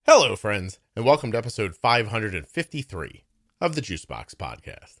Hello, friends, and welcome to episode 553 of the Juicebox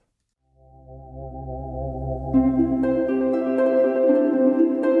Podcast.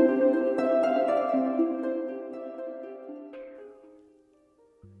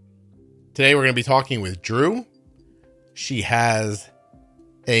 Today we're going to be talking with Drew. She has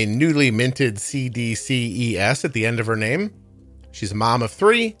a newly minted CDCES at the end of her name. She's a mom of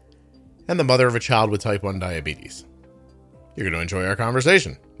 3 and the mother of a child with type 1 diabetes. You're going to enjoy our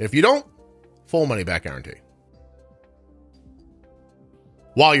conversation. If you don't, full money back guarantee.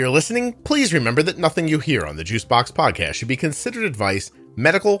 While you're listening, please remember that nothing you hear on the Juicebox Podcast should be considered advice,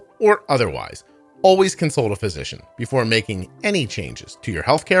 medical or otherwise. Always consult a physician before making any changes to your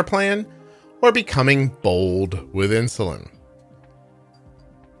healthcare plan or becoming bold with insulin.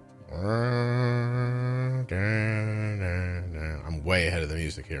 I'm way ahead of the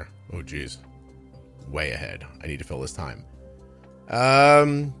music here. Oh, geez. Way ahead. I need to fill this time.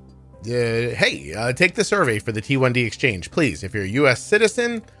 Take the survey for the T1D exchange, please. If you're a U.S.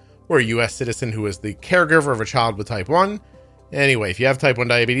 citizen or a U.S. citizen who is the caregiver of a child with type 1. Anyway, if you have type 1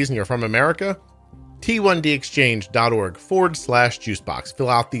 diabetes and you're from America, t1dexchange.org/juicebox. Fill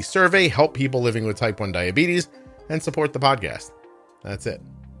out the survey, help people living with type 1 diabetes, and support the podcast. That's it.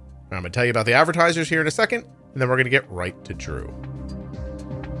 I'm going to tell you about the advertisers here in a second, and then we're going to get right to Drew.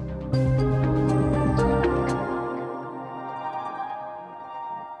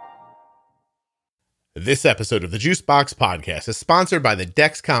 This episode of the Juicebox Podcast is sponsored by the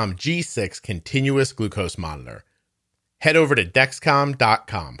Dexcom G6 Continuous Glucose Monitor. Head over to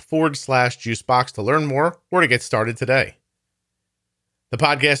dexcom.com/juicebox to learn more or to get started today. The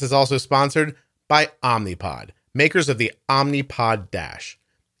podcast is also sponsored by Omnipod, makers of the Omnipod Dash.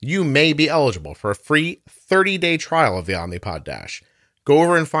 You may be eligible for a free 30-day trial of the Omnipod Dash. Go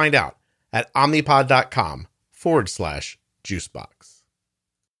over and find out at omnipod.com/juicebox.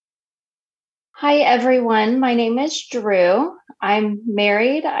 Hi, everyone. My name is Drew. I'm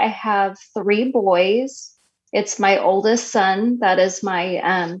married. I have 3 boys. It's my oldest son. That is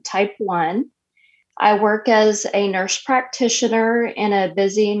my type 1. I work as a nurse practitioner in a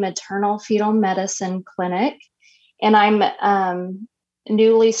busy maternal fetal medicine clinic, and I'm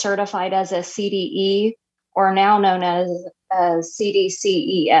newly certified as a CDE, or now known as a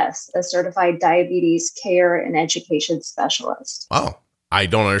CDCES, a Certified Diabetes Care and Education Specialist. Wow. I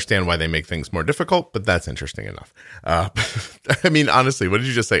don't understand why they make things more difficult, but that's interesting enough. I mean, honestly, what did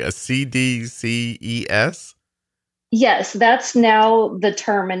you just say? A CDCES? Yes, that's now the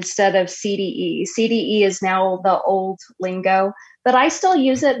term instead of CDE. CDE is now the old lingo, but I still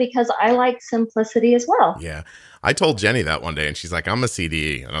use it because I like simplicity as well. Yeah. I told Jenny that one day and she's like, I'm a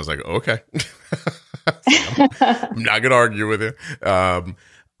CDE. And I was like, okay. I'm not going to argue with you.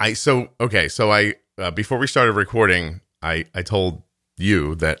 Before we started recording, I told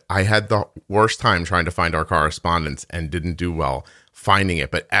you that I had the worst time trying to find our correspondence and didn't do well finding it.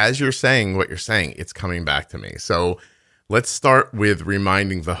 But as you're saying what you're saying, it's coming back to me. So let's start with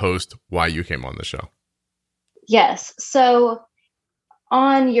reminding the host why you came on the show. Yes. So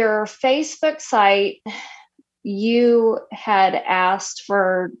on your Facebook site, you had asked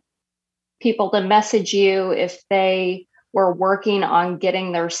for people to message you if they were working on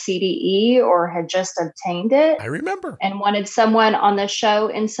getting their CDE or had just obtained it. I remember. And wanted someone on the show.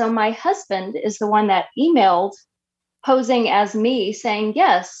 And so my husband is the one that emailed posing as me saying,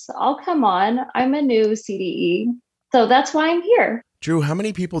 yes, I'll come on. I'm a new CDE. So that's why I'm here. Drew, how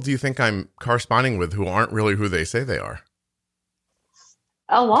many people do you think I'm corresponding with who aren't really who they say they are?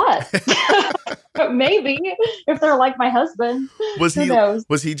 A lot. Maybe if they're like my husband. Who knows?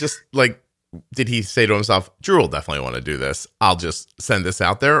 Was he just like, did he say to himself, Drew will definitely want to do this, I'll just send this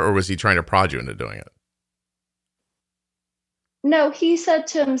out there? Or was he trying to prod you into doing it? No, he said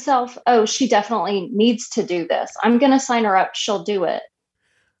to himself, oh, she definitely needs to do this. I'm going to sign her up. She'll do it.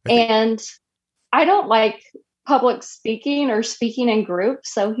 And I don't like public speaking or speaking in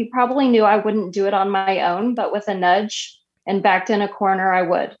groups. So he probably knew I wouldn't do it on my own, but with a nudge and backed in a corner, I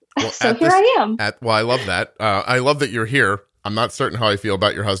would. Well, so here I am. I love that. I love that you're here. I'm not certain how I feel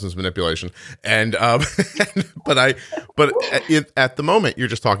about your husband's manipulation. And, but at the moment, you're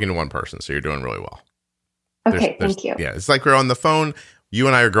just talking to one person. So you're doing really well. Okay. Thank you. Yeah. It's like we're on the phone. You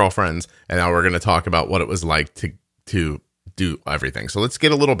and I are girlfriends. And now we're going to talk about what it was like to do everything. So let's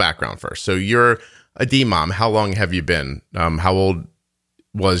get a little background first. So you're a D mom. How long have you been? How old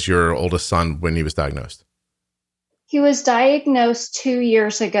was your oldest son when he was diagnosed? He was diagnosed 2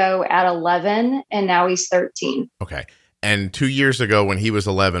 years ago at 11, and now he's 13. Okay. And 2 years ago when he was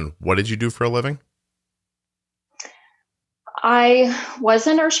 11, what did you do for a living? I was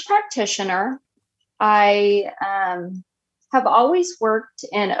a nurse practitioner. I have always worked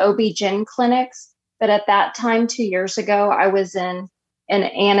in OB-GYN clinics, but at that time, 2 years ago, I was in an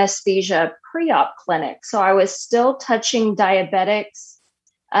anesthesia pre-op clinic. So I was still touching diabetics,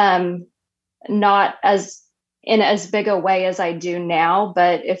 not in as big a way as I do now.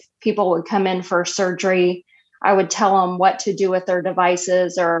 But if people would come in for surgery, I would tell them what to do with their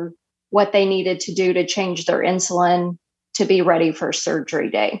devices or what they needed to do to change their insulin to be ready for surgery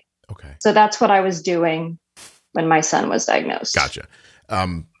day. Okay. So that's what I was doing when my son was diagnosed. Gotcha.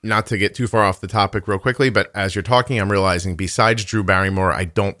 Not to get too far off the topic real quickly, but as you're talking, I'm realizing besides Drew Barrymore, I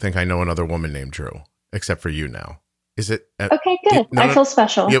don't think I know another woman named Drew, except for you now. Is it? Okay, good. I feel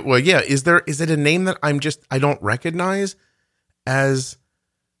special. Yeah, well, yeah. Is it a name that I don't recognize as,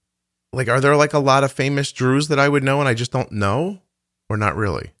 like, are there like a lot of famous Drews that I would know and I just don't know, or not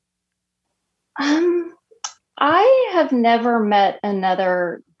really? I have never met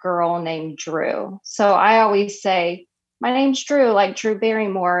another girl named Drew. So I always say, my name's Drew, like Drew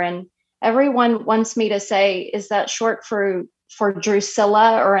Barrymore. And everyone wants me to say, is that short for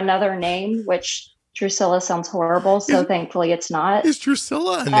Drusilla or another name? Which Drusilla sounds horrible. So thankfully it's not. Is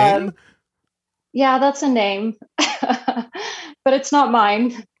Drusilla a name? Yeah, that's a name, but it's not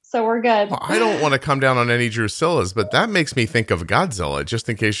mine. So we're good. Well, I don't want to come down on any Drusillas, but that makes me think of Godzilla, just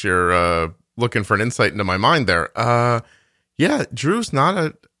in case you're looking for an insight into my mind there. Yeah, Drew's not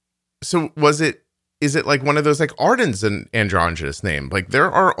a... So is it like one of those, like Arden's an androgynous name? Like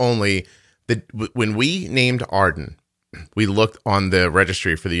there are only... When we named Arden, we looked on the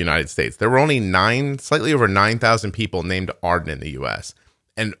registry for the United States. There were only slightly over 9,000 people named Arden in the U.S.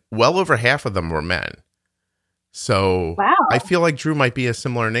 And well over half of them were men. So wow. I feel like Drew might be a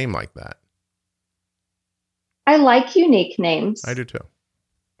similar name like that. I like unique names. I do too.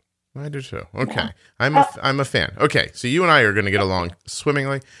 Okay. Yeah. I'm a fan. Okay. So you and I are going to get along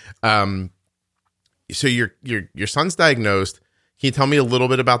swimmingly. So your son's diagnosed. Can you tell me a little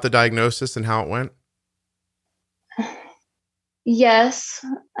bit about the diagnosis and how it went? Yes.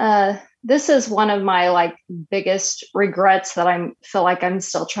 This is one of my biggest regrets that I feel like I'm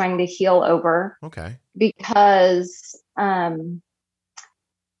still trying to heal over. Okay. Because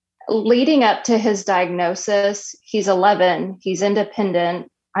leading up to his diagnosis, he's 11, he's independent.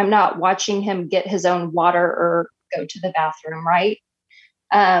 I'm not watching him get his own water or go to the bathroom, right?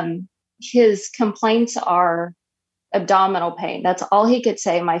 His complaints are abdominal pain. That's all he could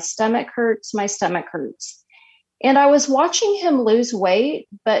say. My stomach hurts, my stomach hurts. And I was watching him lose weight,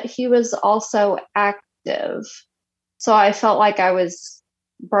 but he was also active. So I felt like I was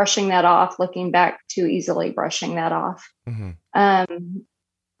brushing that off, looking back too easily, brushing that off. Mm-hmm.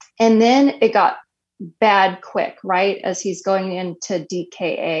 And then it got bad quick, right? As he's going into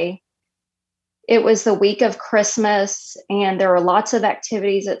DKA. It was the week of Christmas and there were lots of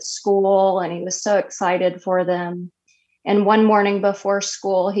activities at school and he was so excited for them. And one morning before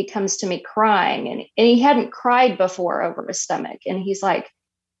school, he comes to me crying and he hadn't cried before over his stomach. And he's like,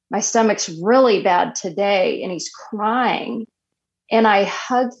 my stomach's really bad today. And he's crying. And I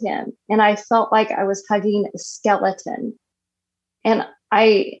hugged him and I felt like I was hugging a skeleton. And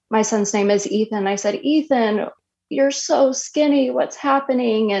my son's name is Ethan. I said, Ethan, you're so skinny. What's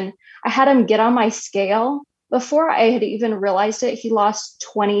happening? And I had him get on my scale. Before I had even realized it, he lost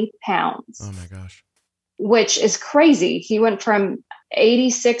 20 pounds. Oh my gosh. Which is crazy. He went from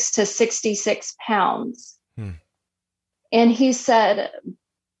 86 to 66 pounds. And he said,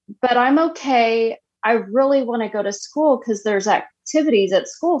 but I'm okay. I really want to go to school because there's activities at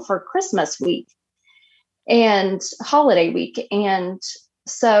school for Christmas week and holiday week. And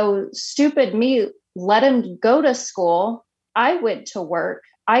so stupid me let him go to school. I went to work.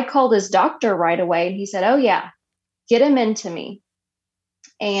 I called his doctor right away and he said, oh yeah, get him into me.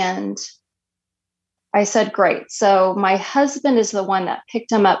 And I said, great. So my husband is the one that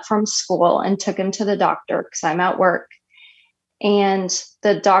picked him up from school and took him to the doctor because I'm at work. And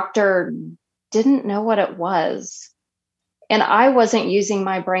the doctor didn't know what it was. And I wasn't using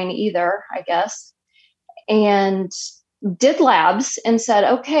my brain either, I guess. And did labs and said,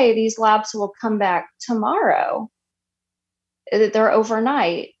 okay, these labs will come back tomorrow. They're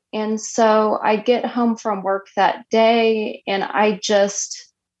overnight. And so I get home from work that day and I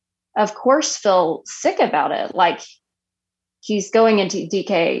just, of course, feel sick about it. Like he's going into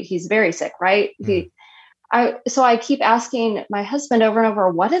DK. He's very sick, right? So I keep asking my husband over and over,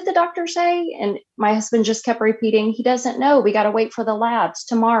 what did the doctor say? And my husband just kept repeating, he doesn't know. We got to wait for the labs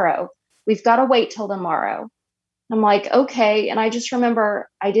tomorrow. We've got to wait till tomorrow. I'm like, okay. And I just remember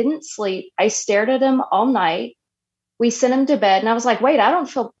I didn't sleep. I stared at him all night. We sent him to bed and I was like, wait, I don't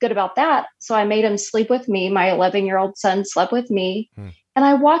feel good about that. So I made him sleep with me. My 11-year-old son slept with me. And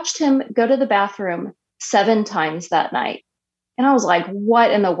I watched him go to the bathroom 7 times that night. And I was like, what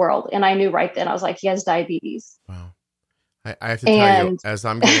in the world? And I knew right then, I was like, he has diabetes. Wow. I have to tell you, as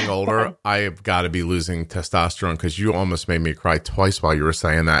I'm getting older, I have got to be losing testosterone, because you almost made me cry twice while you were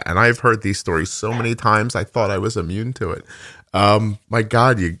saying that. And I've heard these stories so many times, I thought I was immune to it. My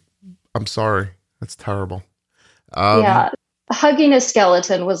God, I'm sorry. That's terrible. Yeah. Hugging a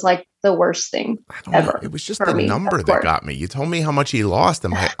skeleton was like the worst thing ever. It was just the number that got me. You told me how much he lost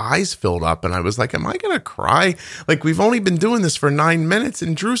and my eyes filled up and I was like, am I going to cry? Like, we've only been doing this for 9 minutes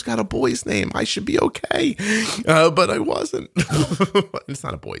and Drew's got a boy's name. I should be okay. But I wasn't. It's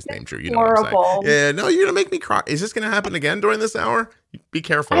not a boy's name, Drew. You know what I'm saying? Yeah, no, you're going to make me cry. Is this going to happen again during this hour? Be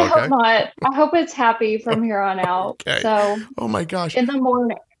careful, I hope not. I hope it's happy from here on out. Okay. So, oh my gosh. In the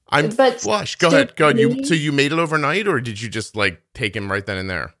morning. I'm flush. Go ahead. So you made it overnight, or did you just like take him right then and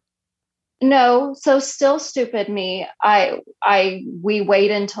there? No. So still stupid me. We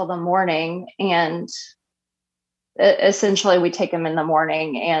wait until the morning, and essentially we take him in the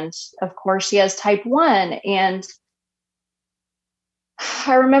morning. And of course he has type 1. And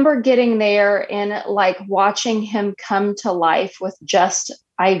I remember getting there and like watching him come to life with just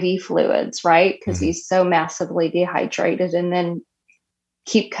IV fluids, right? Because he's so massively dehydrated, and then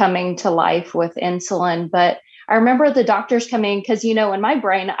keep coming to life with insulin. But I remember the doctors coming, because, you know, in my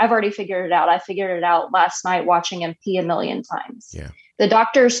brain, I've already figured it out. I figured it out last night watching him pee 1,000,000 times. Yeah. The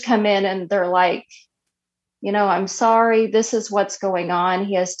doctors come in and they're like, you know, I'm sorry, this is what's going on.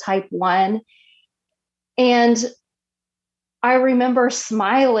 He has type 1. And I remember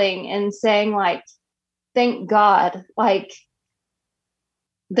smiling and saying, like, thank God, like,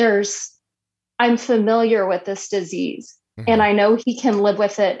 I'm familiar with this disease. And I know he can live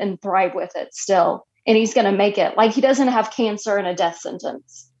with it and thrive with it still. And he's going to make it. Like, he doesn't have cancer and a death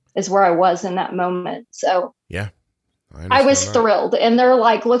sentence is where I was in that moment. So yeah, I was thrilled. And they're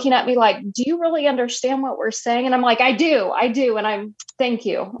like looking at me like, do you really understand what we're saying? And I'm like, I do. And thank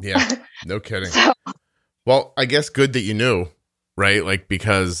you. Yeah, no kidding. Well, I guess good that you knew, right? Like,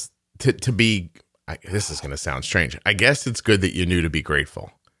 because this is going to sound strange. I guess it's good that you knew to be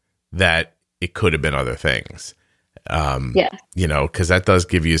grateful that it could have been other things. You know, because that does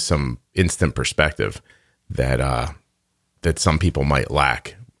give you some instant perspective that some people might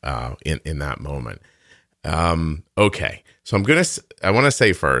lack in that moment. Okay, so I want to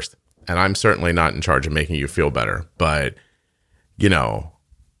say first, and I'm certainly not in charge of making you feel better, but you know,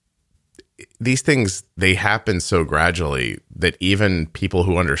 these things, they happen so gradually that even people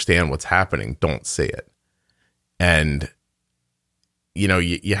who understand what's happening don't see it. And you know,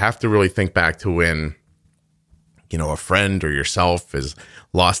 you have to really think back to when, you know, a friend or yourself has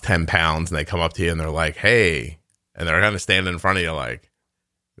lost 10 pounds and they come up to you and they're like, hey, and they're kind of standing in front of you, like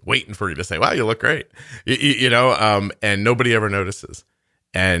waiting for you to say, wow, you look great, you know, and nobody ever notices.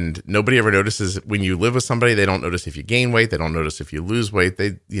 And nobody ever notices when you live with somebody. They don't notice if you gain weight. They don't notice if you lose weight.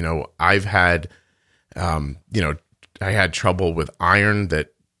 You know, I've had, you know, I had trouble with iron that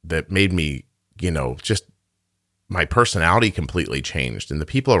made me, you know, just my personality completely changed. And the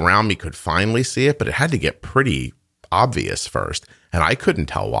people around me could finally see it, but it had to get pretty obvious first. And I couldn't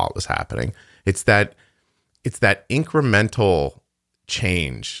tell while it was happening. It's that incremental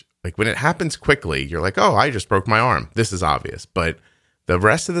change. Like when it happens quickly, you're like, oh, I just broke my arm. This is obvious. But the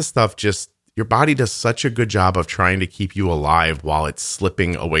rest of the stuff, just your body does such a good job of trying to keep you alive while it's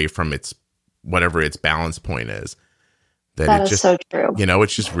slipping away from whatever its balance point is. That is so true. You know,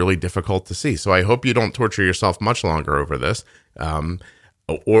 it's just really difficult to see. So I hope you don't torture yourself much longer over this.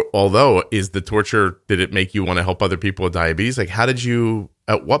 Although, is the torture, did it make you want to help other people with diabetes? Like,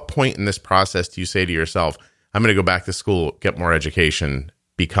 at what point in this process do you say to yourself, I'm going to go back to school, get more education,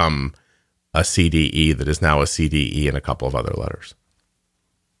 become a CDE that is now a CDE and a couple of other letters?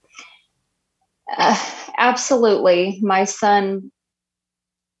 Absolutely. My son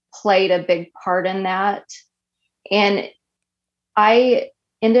played a big part in that. And I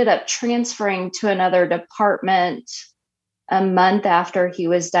ended up transferring to another department a month after he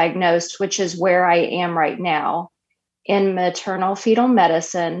was diagnosed, which is where I am right now in maternal fetal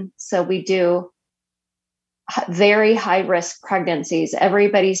medicine. So we do very high risk pregnancies.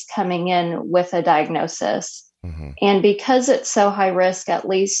 Everybody's coming in with a diagnosis. Mm-hmm. And because it's so high risk, at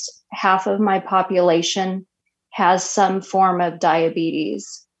least half of my population has some form of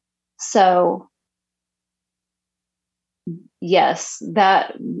diabetes. So yes,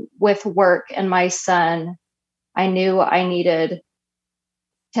 that with work and my son, I knew I needed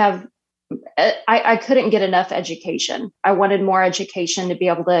to have, I couldn't get enough education. I wanted more education to be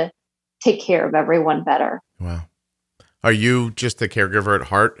able to take care of everyone better. Wow. Are you just a caregiver at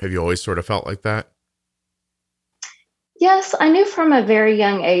heart? Have you always sort of felt like that? Yes, I knew from a very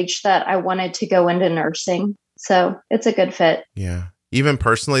young age that I wanted to go into nursing. So it's a good fit. Yeah. Even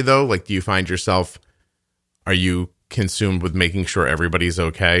personally though, like, do you find yourself, are you consumed with making sure everybody's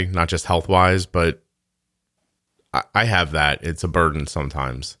okay? Not just health wise, but I have that. It's a burden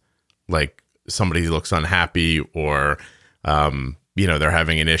sometimes. Like somebody looks unhappy or, they're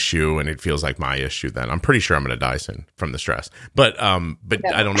having an issue and it feels like my issue, then I'm pretty sure I'm going to die soon from the stress. But Yeah.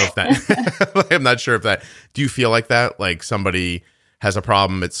 I don't know if that, I'm not sure if that, do you feel like that? Like somebody has a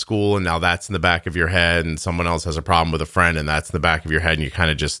problem at school and now that's in the back of your head, and someone else has a problem with a friend and that's in the back of your head, and you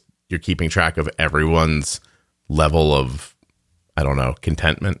kind of just, you're keeping track of everyone's level of, I don't know,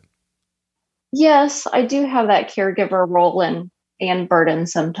 contentment. Yes, I do have that caregiver role and burden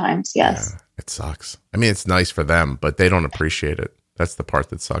sometimes. Yes. Yeah, it sucks. I mean, it's nice for them, but they don't appreciate it. That's the part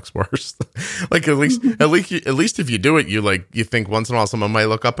that sucks worse. Like at least if you do it, you think once in a while someone might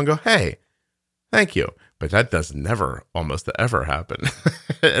look up and go, "Hey, thank you." But that does never, almost ever happen.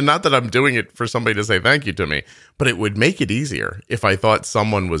 And not that I'm doing it for somebody to say thank you to me, but it would make it easier if I thought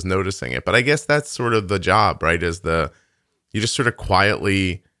someone was noticing it. But I guess that's sort of the job, right? You just sort of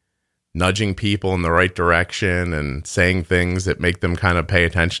quietly nudging people in the right direction and saying things that make them kind of pay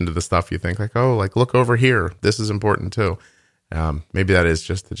attention to the stuff you think, like, oh, like, look over here. This is important too. Maybe that is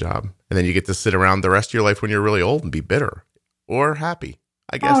just the job. And then you get to sit around the rest of your life when you're really old and be bitter or happy,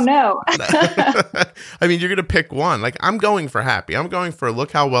 I guess. Oh, no. I mean, you're going to pick one. Like, I'm going for happy. I'm going for,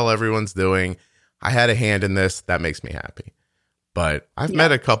 look how well everyone's doing. I had a hand in this. That makes me happy. But I've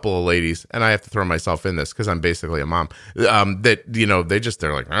met a couple of ladies, and I have to throw myself in this because I'm basically a mom, that,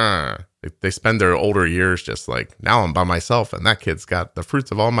 they're like, they spend their older years just like, now I'm by myself and that kid's got the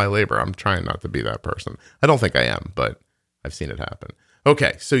fruits of all my labor. I'm trying not to be that person. I don't think I am, but I've seen it happen.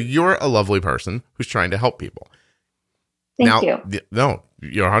 Okay, so you're a lovely person who's trying to help people. Thank you. No,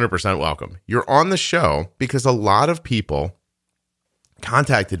 you're 100% welcome. You're on the show because a lot of people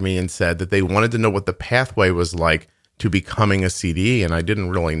contacted me and said that they wanted to know what the pathway was like to becoming a CDE, and I didn't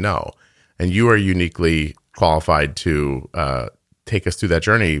really know. And you are uniquely qualified to take us through that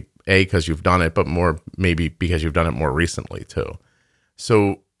journey, A, because you've done it, but more maybe because you've done it more recently too.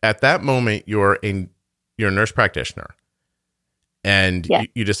 So at that moment, you're a nurse practitioner, and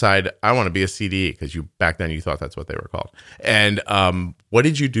you decide, I want to be a CDE, because back then you thought that's what they were called. And what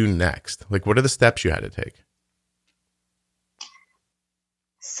did you do next? Like, what are the steps you had to take?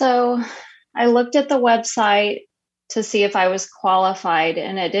 So I looked at the website to see if I was qualified,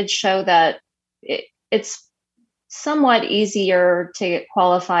 and it did show that it's somewhat easier to get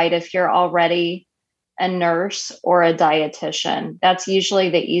qualified if you're already a nurse or a dietitian. That's usually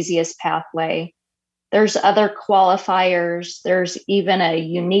the easiest pathway. There's other qualifiers. There's even a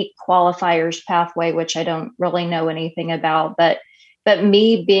unique qualifiers pathway, which I don't really know anything about, but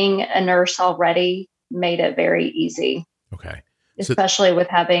me being a nurse already made it very easy. Okay. Especially with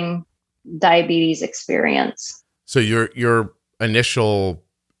having diabetes experience. So your initial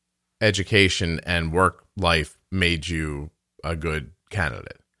education and work life made you a good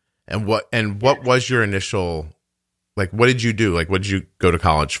candidate. And what was your initial, like, what did you do? Like, what did you go to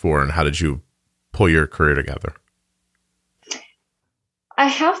college for, and how did you pull your career together? I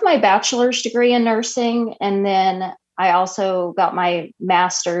have my bachelor's degree in nursing, and then I also got my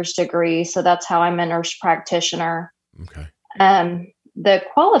master's degree. So that's how I'm a nurse practitioner. Okay. The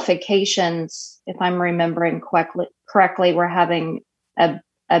qualifications, if I'm remembering correctly, were having a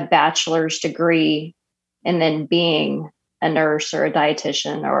bachelor's degree and then being a nurse or a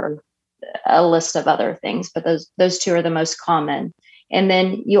dietitian or a list of other things. But those two are the most common. And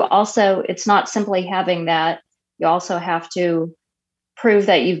then you also, it's not simply having that. You also have to prove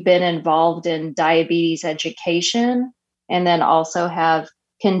that you've been involved in diabetes education, and then also have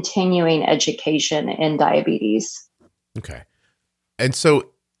continuing education in diabetes. Okay. And so,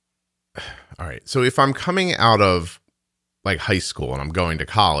 all right. So if I'm coming out of like high school and I'm going to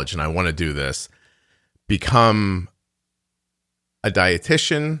college and I want to do this, become a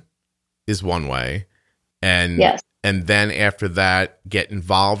dietitian is one way. And, yes. And then after that, get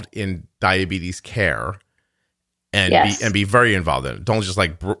involved in diabetes care and be very involved in it. Don't just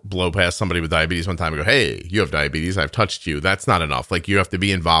like blow past somebody with diabetes one time and go, hey, you have diabetes, I've touched you. That's not enough. Like, you have to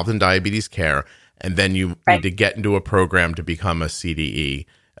be involved in diabetes care. And then you need to get into a program to become a CDE.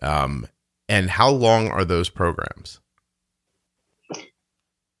 And how long are those programs?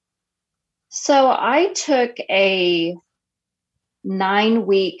 So I took a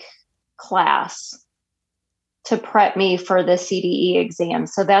 9-week class to prep me for the CDE exam.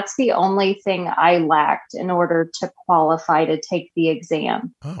 So that's the only thing I lacked in order to qualify to take the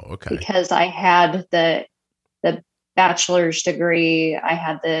exam. Oh, okay. Because I had the bachelor's degree, I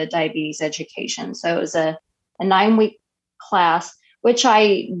had the diabetes education. So it was a 9-week class. which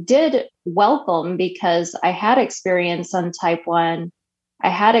I did welcome because I had experience on type 1. I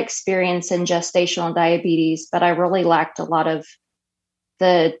had experience in gestational diabetes, but I really lacked a lot of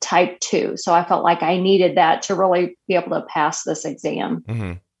the type 2. So I felt like I needed that to really be able to pass this exam.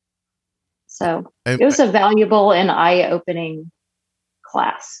 Mm-hmm. So it was a valuable and eye-opening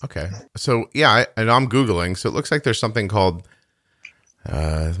class. Okay. So yeah, I'm Googling. So it looks like there's something called,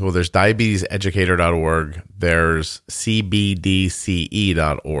 there's diabeteseducator.org. There's cbdce.org.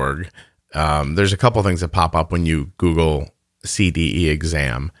 There's a couple things that pop up when you Google CDE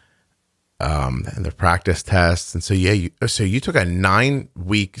exam, and the practice tests. And so, yeah, you took a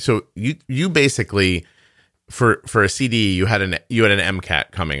 9-week, so you basically, for a CDE, you had an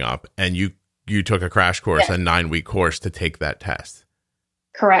MCAT coming up, and you took a crash course, a 9-week course to take that test.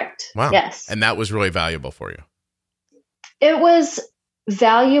 Correct. Wow. Yes. And that was really valuable for you. It was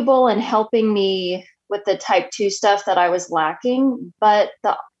valuable in helping me with the type 2 stuff that I was lacking, but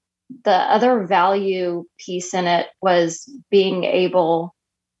the other value piece in it was being able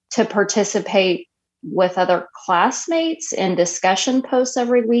to participate with other classmates in discussion posts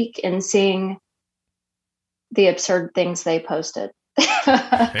every week and seeing the absurd things they posted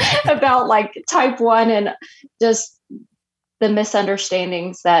about like type 1 and just the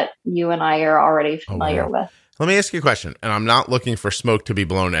misunderstandings that you and I are already familiar with. Let me ask you a question, and I'm not looking for smoke to be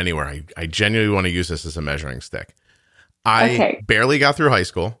blown anywhere. I genuinely want to use this as a measuring stick. I barely got through high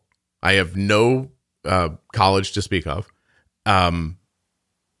school. I have no college to speak of.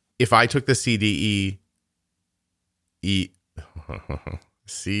 If I took the CDE,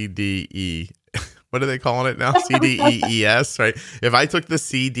 what are they calling it now? CDEES, right? If I took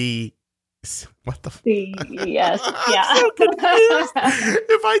the what the fuck? Yes, yeah. I'm so confused.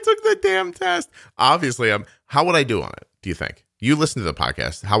 If I took the damn test, obviously, how would I do on it? Do you think? You listen to the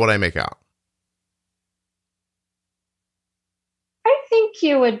podcast. How would I make out? I think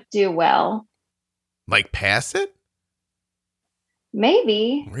you would do well. Like pass it?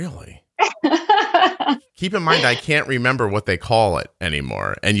 Maybe. Really? Keep in mind, I can't remember what they call it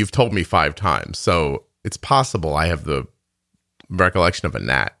anymore. And you've told me 5 times. So it's possible I have the recollection of a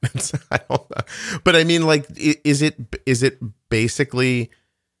gnat. I don't know. But I mean, like, is it basically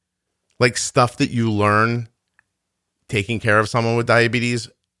like stuff that you learn taking care of someone with diabetes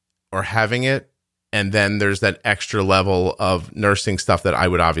or having it? And then there's that extra level of nursing stuff that I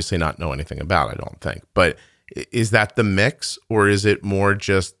would obviously not know anything about, I don't think. But is that the mix, or is it more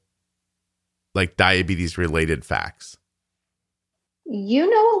just like diabetes related facts? You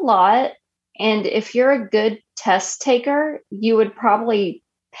know a lot. And if you're a good test taker, you would probably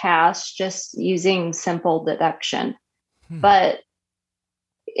pass just using simple deduction. But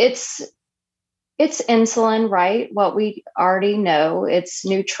it's insulin, right? What we already know. It's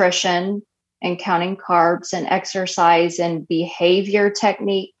nutrition and counting carbs and exercise and behavior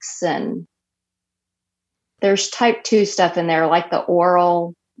techniques. And there's type 2 stuff in there, like the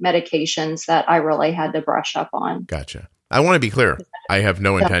oral medications that I really had to brush up on. Gotcha. I want to be clear. I have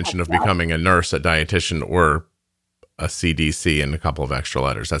no intention of becoming a nurse, a dietitian, or a CDC and a couple of extra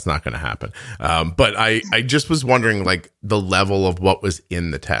letters. That's not going to happen. But I just was wondering, like, the level of what was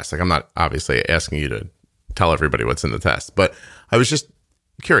in the test. Like, I'm not obviously asking you to tell everybody what's in the test, but I was just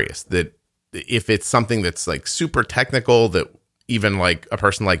curious that if it's something that's like super technical that even like a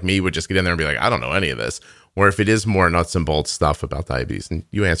person like me would just get in there and be like, I don't know any of this, or if it is more nuts and bolts stuff about diabetes. And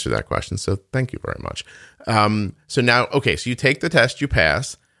you answered that question, so thank you very much. So now, okay, so you take the test, you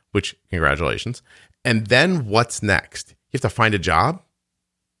pass, which congratulations. And then what's next? You have to find a job?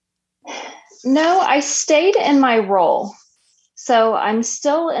 No, I stayed in my role. So I'm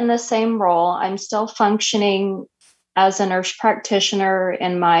still in the same role. I'm still functioning as a nurse practitioner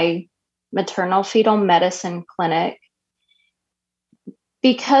in my maternal fetal medicine clinic.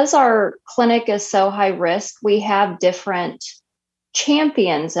 Because our clinic is so high risk, we have different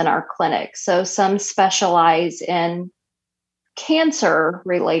champions in our clinic. So some specialize in cancer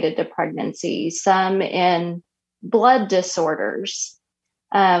related to pregnancy, some in blood disorders.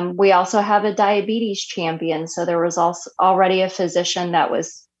 We also have a diabetes champion. So there was also already a physician that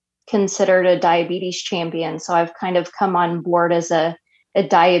was considered a diabetes champion. So I've kind of come on board as a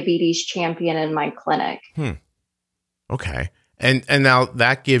diabetes champion in my clinic. Okay. And now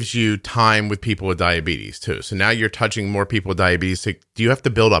that gives you time with people with diabetes too. So now you're touching more people with diabetes. So do you have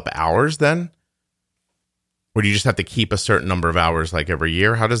to build up hours then? Or do you just have to keep a certain number of hours like every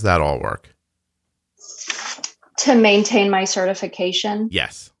year? How does that all work? To maintain my certification?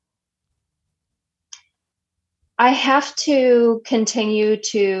 Yes. I have to continue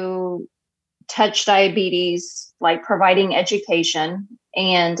to touch diabetes, like providing education,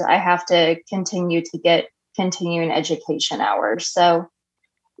 and I have to continue to get continuing education hours. So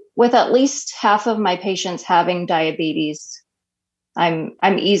with at least half of my patients having diabetes, I'm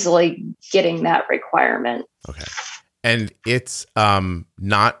easily getting that requirement. Okay. And it's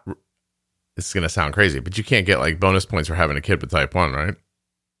not, this is going to sound crazy, but you can't get like bonus points for having a kid with type 1, right?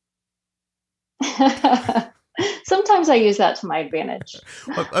 Sometimes I use that to my advantage.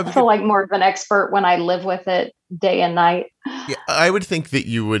 I feel like more of an expert when I live with it day and night. Yeah, I would think that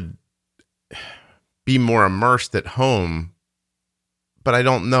you would be more immersed at home, but I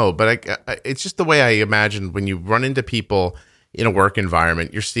don't know. But it's just the way I imagine when you run into people in a work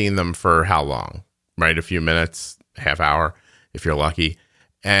environment, you're seeing them for how long, right? A few minutes, half hour, if you're lucky.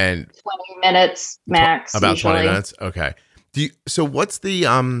 And 20 minutes max. About usually. 20 minutes. Okay. So what's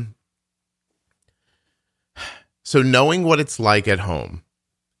the, so knowing what it's like at home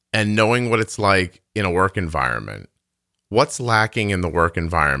and knowing what it's like in a work environment, what's lacking in the work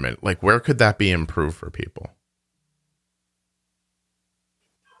environment? Like, where could that be improved for people?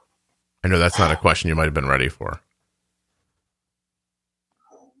 I know that's not a question you might have been ready for.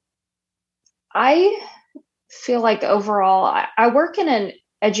 I feel like overall, I work in an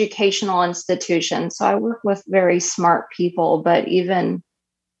educational institution, so I work with very smart people, but even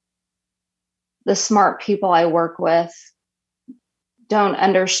the smart people I work with don't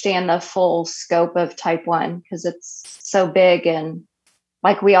understand the full scope of type 1 because it's so big. And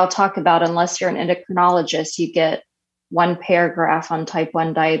like we all talk about, unless you're an endocrinologist, you get one paragraph on type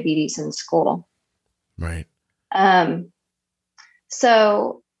 1 diabetes in school. Right.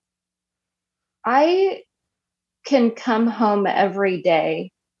 So I can come home every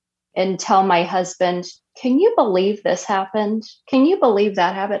day and tell my husband, can you believe this happened? Can you believe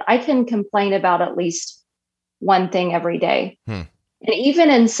that happened? I can complain about at least one thing every day. And even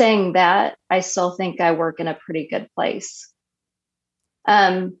in saying that, I still think I work in a pretty good place.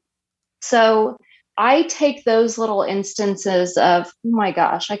 So I take those little instances of, oh my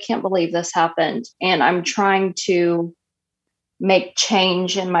gosh, I can't believe this happened. And I'm trying to make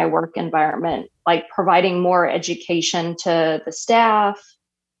change in my work environment, like providing more education to the staff,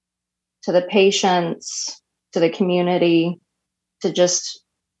 to the patients, to the community, to just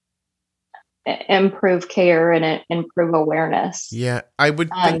improve care and improve awareness. Yeah, I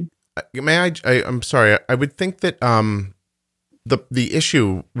would think, I'm sorry. I would think that the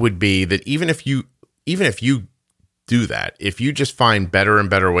issue would be that even if you do that, if you just find better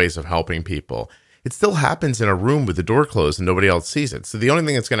and better ways of helping people, it still happens in a room with the door closed and nobody else sees it. So the only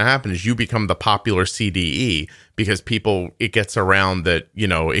thing that's going to happen is you become the popular CDE because it gets around that,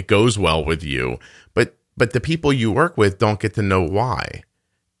 it goes well with you, but the people you work with don't get to know why.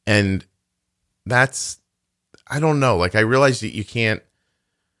 And I don't know. Like, I realize that you can't,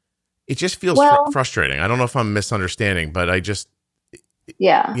 it just feels frustrating. I don't know if I'm misunderstanding, but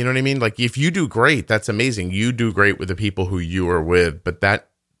yeah, you know what I mean? Like, if you do great, that's amazing. You do great with the people who you are with, but that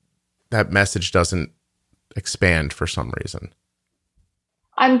message doesn't expand for some reason.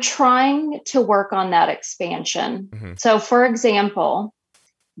 I'm trying to work on that expansion. Mm-hmm. So for example,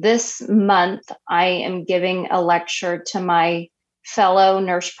 this month I am giving a lecture to my fellow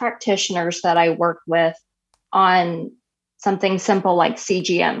nurse practitioners that I work with on something simple like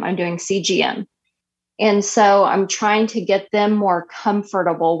CGM. I'm doing CGM. And so I'm trying to get them more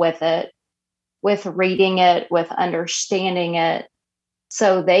comfortable with it, with reading it, with understanding it,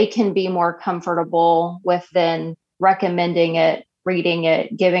 so they can be more comfortable with then recommending it, reading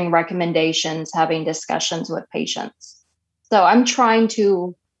it, giving recommendations, having discussions with patients. So I'm trying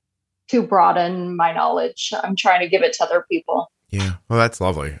to broaden my knowledge. I'm trying to give it to other people. Yeah. Well, that's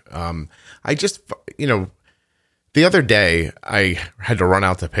lovely. I just, the other day I had to run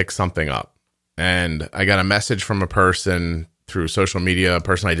out to pick something up and I got a message from a person through social media, a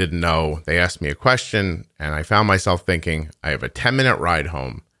person I didn't know. They asked me a question and I found myself thinking, I have a 10-minute ride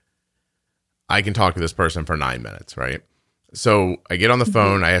home. I can talk to this person for 9 minutes, right? So I get on the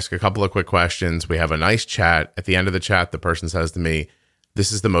phone, I ask a couple of quick questions. We have a nice chat. At the end of the chat, the person says to me,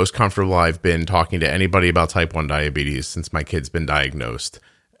 this is the most comfortable I've been talking to anybody about type 1 diabetes since my kid's been diagnosed.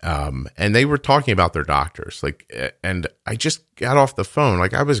 And they were talking about their doctors. And I just got off the phone.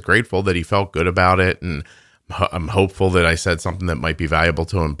 Like, I was grateful that he felt good about it. And I'm hopeful that I said something that might be valuable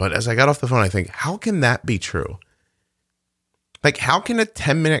to him. But as I got off the phone, I think, how can that be true? Like, how can a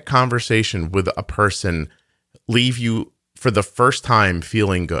 10-minute conversation with a person leave you for the first time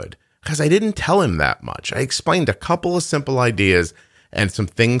feeling good? Because I didn't tell him that much. I explained a couple of simple ideas and some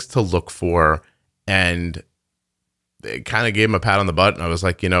things to look for. And it kind of gave him a pat on the butt. And I was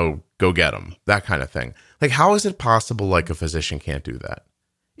like, go get him. That kind of thing. Like, how is it possible like a physician can't do that?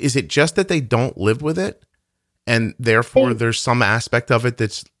 Is it just that they don't live with it? And therefore there's some aspect of it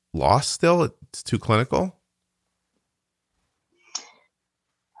that's lost still? It's too clinical?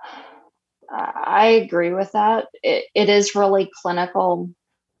 I agree with that. It is really clinical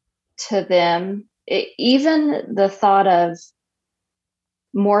to them. Even the thought of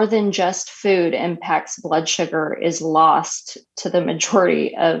more than just food impacts blood sugar is lost to the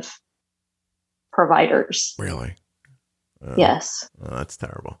majority of providers. Really? Yes. That's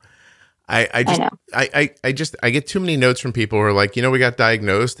terrible. I get too many notes from people who are like, we got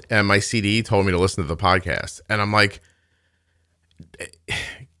diagnosed and my CD told me to listen to the podcast. And I'm like,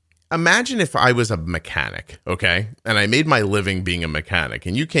 imagine if I was a mechanic, okay? And I made my living being a mechanic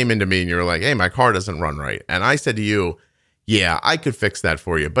and you came into me and you were like, hey, my car doesn't run right. And I said to you, yeah, I could fix that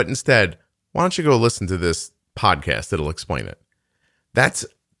for you. But instead, why don't you go listen to this podcast? It'll explain it. That's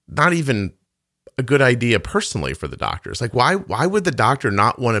not even a good idea personally for the doctors. Like, why would the doctor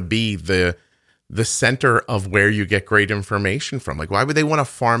not want to be the center of where you get great information from? Like, why would they want to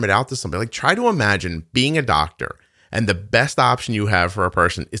farm it out to somebody? Like, try to imagine being a doctor and the best option you have for a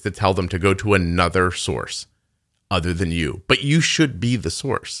person is to tell them to go to another source other than you, but you should be the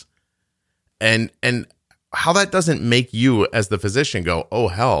source. And how that doesn't make you as the physician go, oh,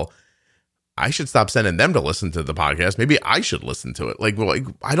 hell, I should stop sending them to listen to the podcast. Maybe I should listen to it. Like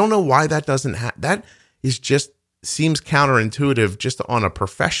I don't know why that doesn't that is just seems counterintuitive just on a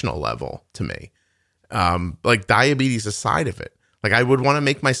professional level to me. Like diabetes aside of it, like I would want to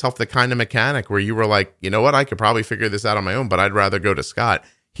make myself the kind of mechanic where you were like, you know what, I could probably figure this out on my own, but I'd rather go to Scott.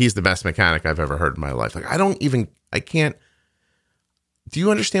 He's the best mechanic I've ever heard in my life. Like I can't. Do you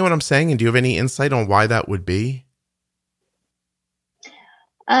understand what I'm saying? And do you have any insight on why that would be?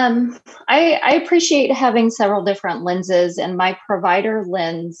 I appreciate having several different lenses, and my provider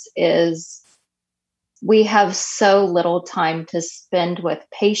lens is we have so little time to spend with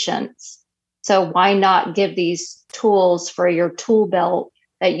patients. So why not give these tools for your tool belt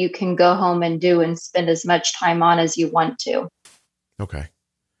that you can go home and do and spend as much time on as you want to? Okay.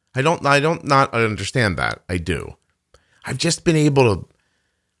 I don't not understand that. I do. I've just been able to,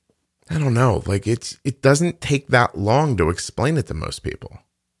 I don't know, like it doesn't take that long to explain it to most people.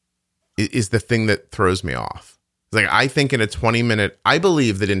 It is the thing that throws me off. Like I think I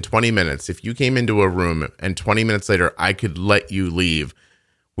believe that in 20 minutes, if you came into a room and 20 minutes later, I could let you leave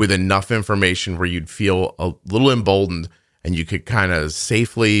with enough information where you'd feel a little emboldened and you could kind of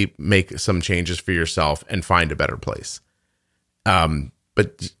safely make some changes for yourself and find a better place.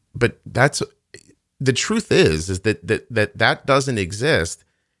 But that's the truth is that doesn't exist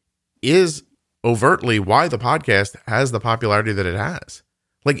is overtly why the podcast has the popularity that it has.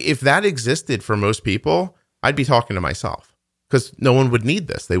 Like if that existed for most people, I'd be talking to myself because no one would need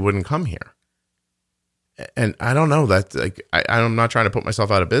this. They wouldn't come here. And I don't know that like, I'm not trying to put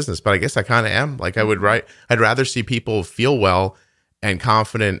myself out of business, but I guess I kind of am. Like I'd rather see people feel well and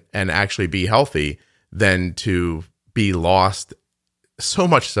confident and actually be healthy than to be lost. So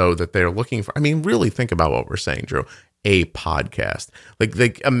much so that they're looking for, I mean, really think about what we're saying, Drew, a podcast.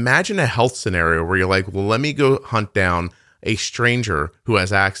 Like imagine a health scenario where you're like, well, let me go hunt down a stranger who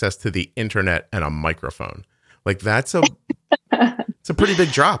has access to the internet and a microphone. Like it's a pretty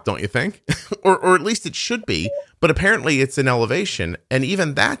big drop, don't you think? or at least it should be, but apparently it's an elevation. And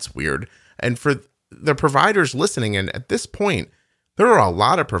even that's weird. And for the providers listening, and at this point, there are a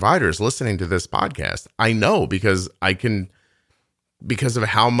lot of providers listening to this podcast. I know because of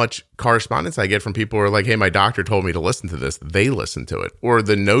how much correspondence I get from people who are like, hey, my doctor told me to listen to this. They listen to it. Or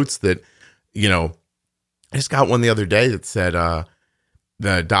the notes that, I just got one the other day that said,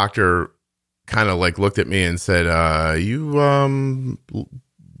 the doctor kind of like looked at me and said, you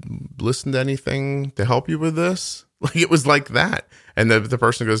listen to anything to help you with this? Like it was like that. And the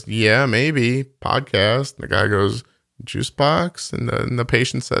person goes, yeah, maybe podcast. And the guy goes, juice box. And the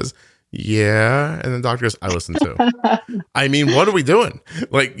patient says, yeah. And the doctor goes, I listen to. I mean, what are we doing?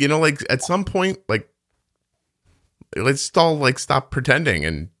 Like, like at some point, like, let's all like stop pretending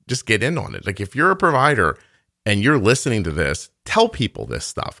and just get in on it. Like if you're a provider and you're listening to this, tell people this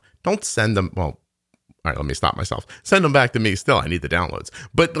stuff. Don't send them. Well, all right, let me stop myself. Send them back to me still. I need the downloads.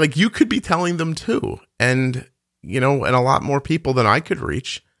 But like you could be telling them too. And, and a lot more people than I could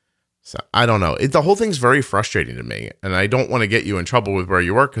reach. So I don't know. The whole thing's very frustrating to me. And I don't want to get you in trouble with where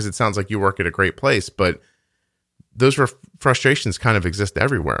you work because it sounds like you work at a great place. But those frustrations kind of exist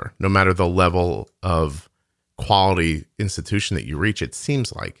everywhere, no matter the level of quality institution that you reach, it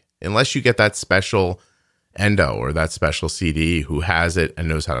seems like. Unless you get that special endo or that special CD who has it and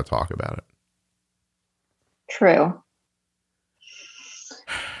knows how to talk about it. True.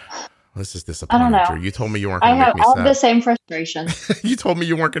 This is disappointing. I don't know. You told me you weren't going to make me sad. I have the same frustration. You told me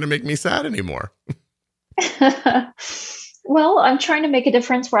you weren't going to make me sad anymore. Well, I'm trying to make a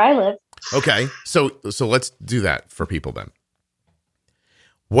difference where I live. Okay. So let's do that for people then.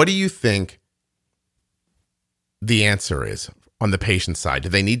 What do you think the answer is on the patient side? Do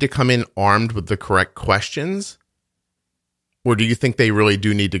they need to come in armed with the correct questions? Or do you think they really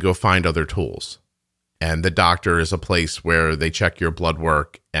do need to go find other tools? And the doctor is a place where they check your blood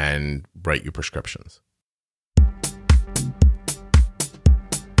work and write you prescriptions.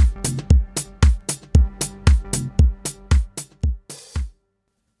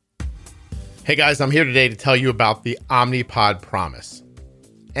 Hey guys, I'm here today to tell you about the Omnipod Promise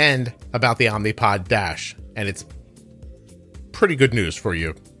and about the Omnipod Dash. And it's pretty good news for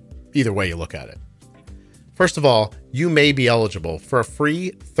you, either way you look at it. First of all, you may be eligible for a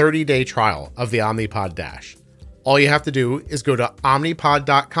free 30-day trial of the Omnipod Dash. All you have to do is go to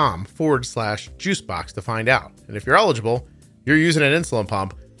omnipod.com/juicebox to find out. And if you're eligible, you're using an insulin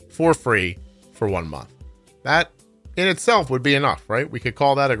pump for free for 1 month. That in itself would be enough, right? We could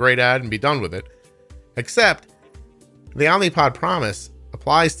call that a great ad and be done with it. Except the Omnipod Promise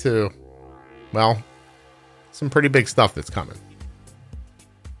applies to, well, some pretty big stuff that's coming.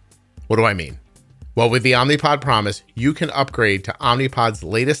 What do I mean? Well, with the Omnipod Promise, you can upgrade to Omnipod's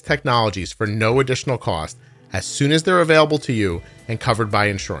latest technologies for no additional cost as soon as they're available to you and covered by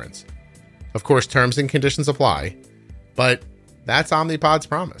insurance. Of course, terms and conditions apply, but that's Omnipod's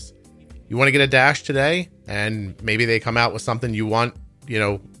promise. You want to get a Dash today, and maybe they come out with something you want,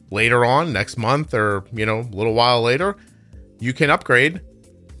 later on, next month, or, a little while later, you can upgrade.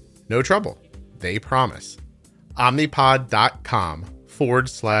 No trouble. They promise.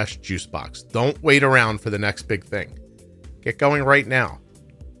 Omnipod.com/juicebox. Don't wait around for the next big thing. Get going right now.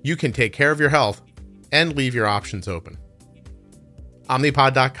 You can take care of your health and leave your options open.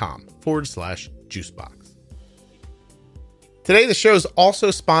 Omnipod.com/juicebox. Today, the show is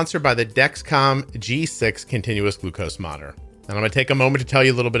also sponsored by the Dexcom G6 continuous glucose monitor. And I'm going to take a moment to tell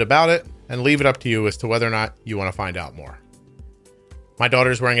you a little bit about it and leave it up to you as to whether or not you want to find out more. My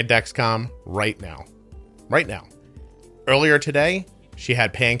daughter's wearing a Dexcom right now. Right now. Earlier today, she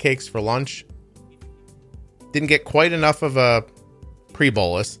had pancakes for lunch. Didn't get quite enough of a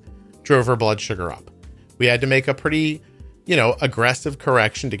pre-bolus. Drove her blood sugar up. We had to make a pretty, aggressive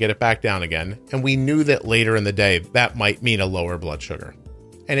correction to get it back down again. And we knew that later in the day, that might mean a lower blood sugar.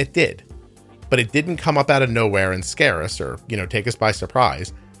 And it did. But it didn't come up out of nowhere and scare us or, take us by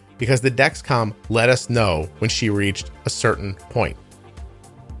surprise, because the Dexcom let us know when she reached a certain point.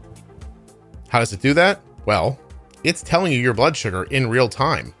 How does it do that? Well, it's telling you your blood sugar in real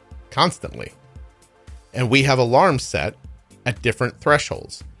time, constantly. And we have alarms set at different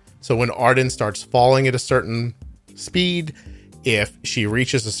thresholds. So when Arden starts falling at a certain speed, if she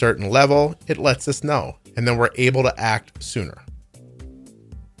reaches a certain level, it lets us know. And then we're able to act sooner.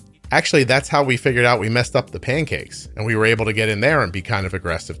 Actually, that's how we figured out we messed up the pancakes. And we were able to get in there and be kind of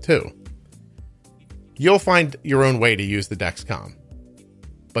aggressive too. You'll find your own way to use the Dexcom.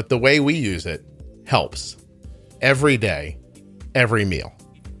 But the way we use it helps. Every day, every meal,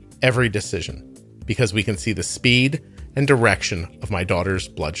 every decision, because we can see the speed and direction of my daughter's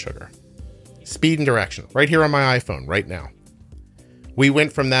blood sugar. Speed and direction, right here on my iPhone, right now. We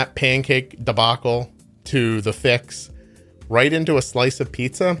went from that pancake debacle to the fix, right into a slice of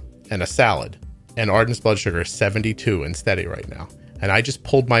pizza and a salad. And Arden's blood sugar is 72 and steady right now. And I just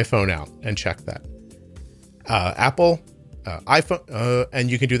pulled my phone out and checked that. Apple, iPhone, and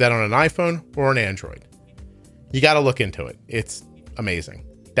you can do that on an iPhone or an Android. You got to look into it. It's amazing.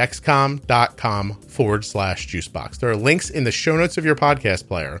 Dexcom.com/juicebox. There are links in the show notes of your podcast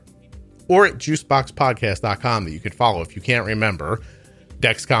player or at juiceboxpodcast.com that you could follow if you can't remember.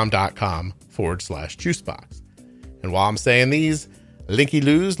 Dexcom.com/juicebox. And while I'm saying these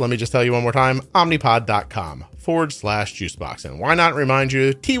linky-loos, let me just tell you one more time, omnipod.com/juicebox. And why not remind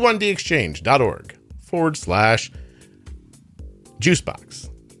you, t1dexchange.org/juicebox.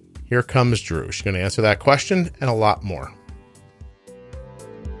 Here comes Drew. She's going to answer that question and a lot more.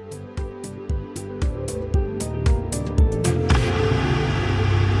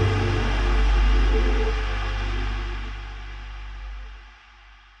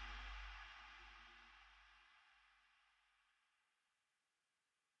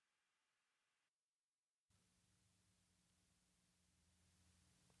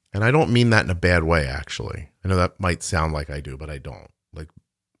 And I don't mean that in a bad way, actually. I know that might sound like I do, but I don't.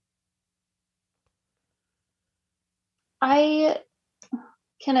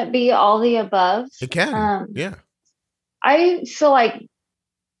 Can it be all the above? It can. Yeah. I feel like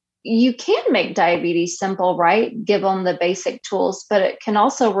you can make diabetes simple, right? Give them the basic tools, but it can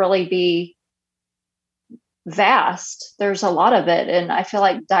also really be vast. There's a lot of it. And I feel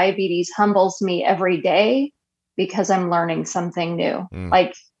like diabetes humbles me every day because I'm learning something new.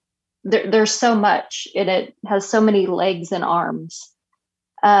 Like there's so much and it has so many legs and arms.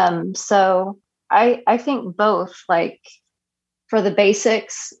 So I think both, like for the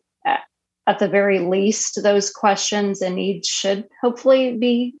basics, at the very least, those questions and needs should hopefully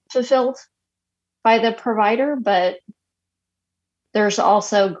be fulfilled by the provider. But there's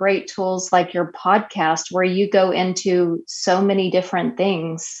also great tools like your podcast where you go into so many different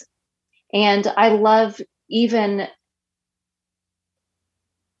things. And I love even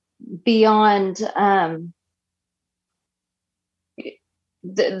beyond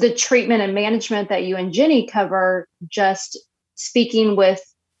the treatment and management that you and Jenny cover, just speaking with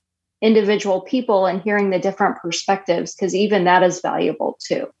individual people and hearing the different perspectives, because even that is valuable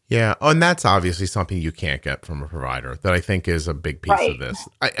too. Yeah. Oh, and that's obviously something you can't get from a provider that I think is a big piece of this.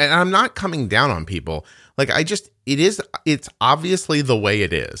 And I'm not coming down on people. Like it's obviously the way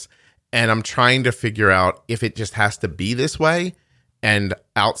it is. And I'm trying to figure out if it just has to be this way and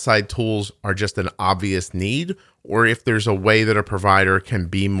outside tools are just an obvious need, or if there's a way that a provider can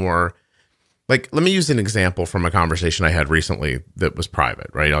be more. Like, let me use an example from a conversation I had recently that was private,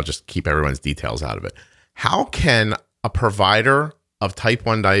 right? I'll just keep everyone's details out of it. How can a provider of type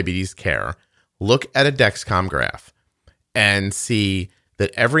 1 diabetes care look at a Dexcom graph and see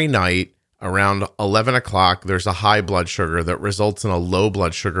that every night around 11 o'clock, there's a high blood sugar that results in a low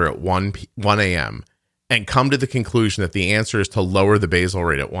blood sugar at 1 a.m. and come to the conclusion that the answer is to lower the basal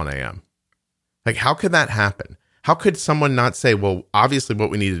rate at 1 a.m.? Like, how could that happen? How could someone not say, well, obviously what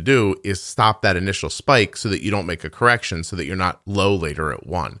we need to do is stop that initial spike so that you don't make a correction so that you're not low later at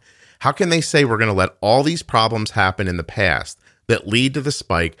 1? How can they say we're going to let all these problems happen in the past that lead to the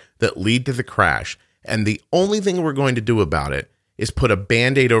spike, that lead to the crash, and the only thing we're going to do about it is put a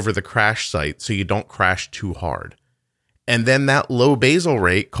Band-Aid over the crash site so you don't crash too hard? And then that low basal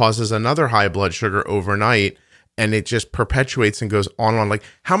rate causes another high blood sugar overnight, and it just perpetuates and goes on and on. Like,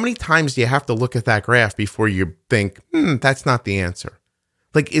 how many times do you have to look at that graph before you think, that's not the answer?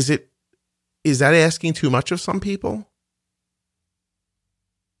 Like, is that asking too much of some people?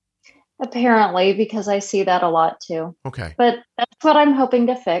 Apparently, because I see that a lot too. Okay. But that's what I'm hoping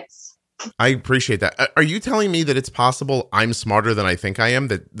to fix. I appreciate that. Are you telling me that it's possible I'm smarter than I think I am?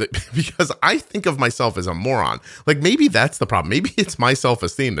 That because I think of myself as a moron. Like, maybe that's the problem. Maybe it's my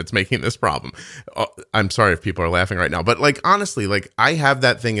self-esteem that's making this problem. I'm sorry if people are laughing right now, but like, honestly, like, I have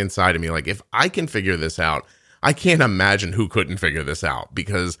that thing inside of me. Like, if I can figure this out, I can't imagine who couldn't figure this out,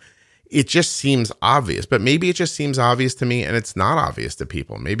 because it just seems obvious. But maybe it just seems obvious to me and it's not obvious to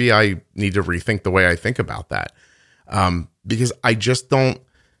people. Maybe I need to rethink the way I think about that. Because I just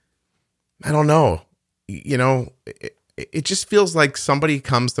I don't know. You know, it just feels like somebody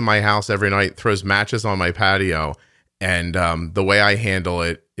comes to my house every night, throws matches on my patio, and the way I handle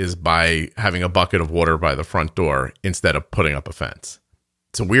it is by having a bucket of water by the front door instead of putting up a fence.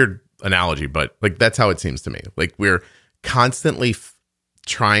 It's a weird analogy, but like, that's how it seems to me. Like, we're constantly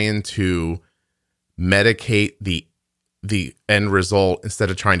trying to medicate the end result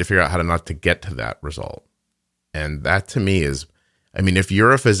instead of trying to figure out how to not to get to that result. And that to me is, I mean, if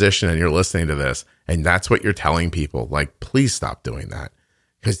you're a physician and you're listening to this and that's what you're telling people, like, please stop doing that,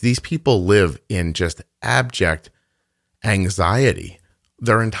 because these people live in just abject anxiety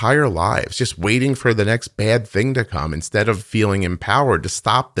their entire lives, just waiting for the next bad thing to come instead of feeling empowered to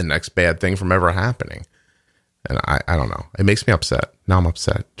stop the next bad thing from ever happening. And I don't know. It makes me upset. Now I'm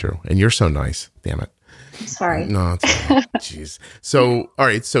upset, Drew. And you're so nice. Damn it. Sorry. No, it's jeez. So, all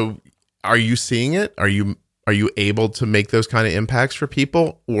right. So are you seeing it? Are you able to make those kind of impacts for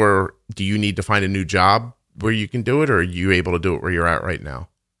people, or do you need to find a new job where you can do it, or are you able to do it where you're at right now?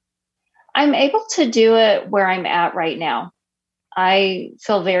 I'm able to do it where I'm at right now. I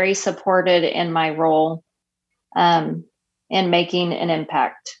feel very supported in my role in making an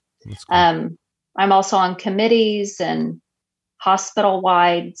impact. Cool. I'm also on committees and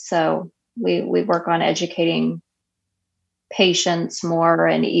hospital-wide, so we work on educating patients more,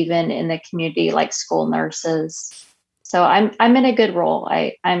 and even in the community, like school nurses. So I'm in a good role.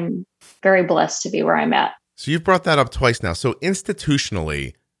 I'm very blessed to be where I'm at. So you've brought that up twice now. So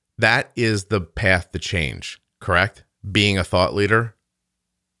institutionally, that is the path to change, correct? Being a thought leader?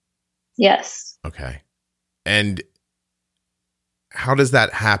 Yes. Okay. And how does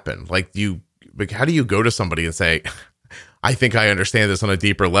that happen? Like, how do you go to somebody and say, I think I understand this on a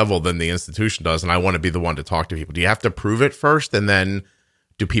deeper level than the institution does, and I want to be the one to talk to people? Do you have to prove it first, and then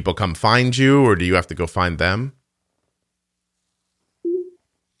do people come find you, or do you have to go find them?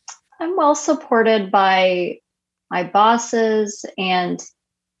 I'm well supported by my bosses, and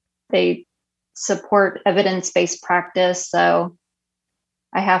they support evidence-based practice. So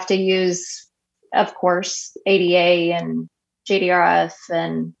I have to use, of course, ADA and JDRF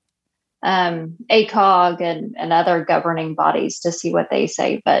and ACOG and other governing bodies to see what they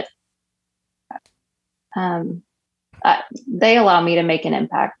say. But um, they allow me to make an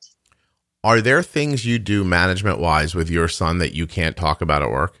impact. Are there things you do management wise with your son that you can't talk about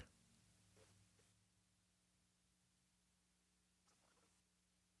at work?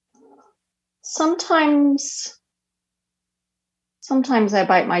 Sometimes I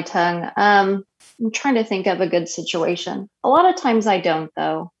bite my tongue. I'm trying to think of a good situation. A lot of times I don't,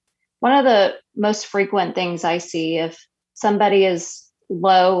 though. One of the most frequent things I see, if somebody is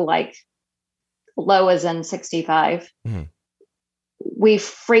low, like low as in 65, we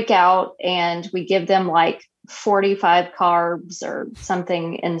freak out and we give them like 45 carbs or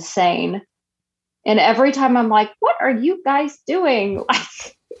something insane. And every time I'm like, what are you guys doing?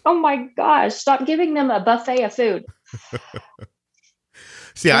 Like, oh my gosh, stop giving them a buffet of food.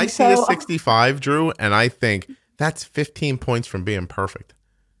 See, I see a 65, Drew, and I think that's 15 points from being perfect.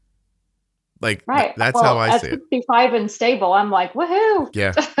 Like, right. That's how I see it. 65 and stable, I'm like, woohoo.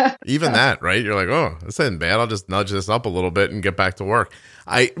 Yeah. Even that, right? You're like, oh, this isn't bad. I'll just nudge this up a little bit and get back to work.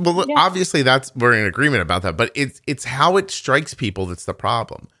 Obviously we're in agreement about that, but it's how it strikes people that's the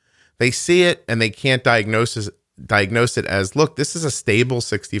problem. They see it and they can't diagnose it as, look, this is a stable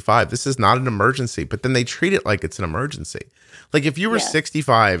 65. This is not an emergency, but then they treat it like it's an emergency. Like if you were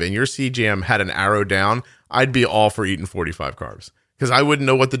 65 and your CGM had an arrow down, I'd be all for eating 45 carbs because I wouldn't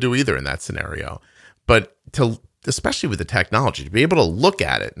know what to do either in that scenario. But especially with the technology, to be able to look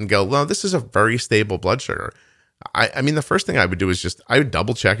at it and go, well, this is a very stable blood sugar. I mean, the first thing I would do is I would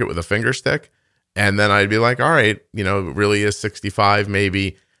double check it with a finger stick. And then I'd be like, all right, it really is 65,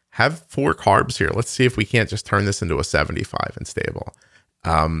 maybe have 4 carbs here. Let's see if we can't just turn this into a 75 and stable.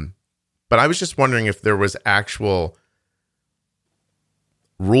 But I was just wondering if there was actual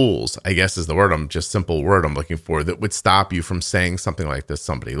rules, I guess is the word I'm looking for, that would stop you from saying something like this to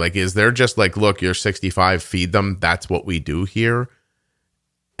somebody. Like, is there just like, look, you're 65, feed them. That's what we do here.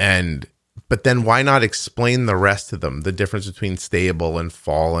 But then why not explain the rest to them, the difference between stable and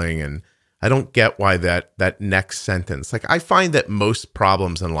falling? And I don't get why that next sentence, like I find that most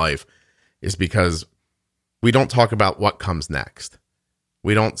problems in life is because we don't talk about what comes next.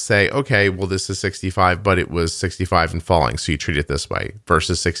 We don't say, okay, well, this is 65, but it was 65 and falling, so you treat it this way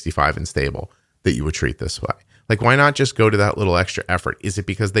versus 65 and stable that you would treat this way. Like, why not just go to that little extra effort? Is it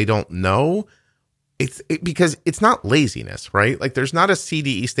because they don't know? Because it's not laziness, right? Like there's not a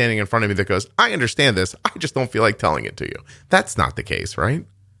CDE standing in front of me that goes, I understand this. I just don't feel like telling it to you. That's not the case, right?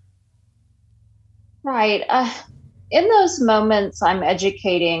 Right. In those moments I'm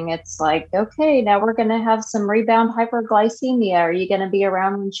educating, it's like, okay, now we're going to have some rebound hyperglycemia. Are you going to be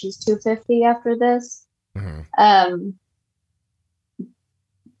around when she's 250 after this? Mm-hmm.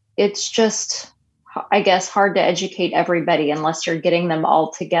 It's just, I guess, hard to educate everybody unless you're getting them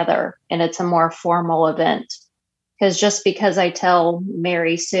all together and it's a more formal event. Because just because I tell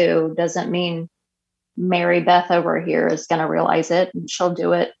Mary Sue doesn't mean Mary Beth over here is going to realize it and she'll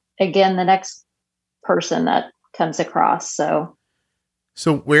do it again the next person that comes across. So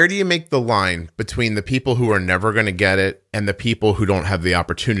where do you make the line between the people who are never going to get it and the people who don't have the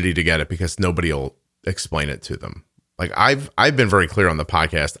opportunity to get it because nobody will explain it to them? Like I've been very clear on the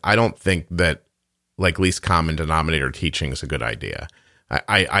podcast. I don't think that like least common denominator teaching is a good idea.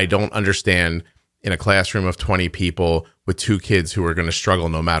 I don't understand in a classroom of 20 people with 2 kids who are going to struggle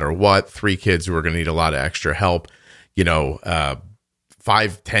no matter what, 3 kids who are going to need a lot of extra help,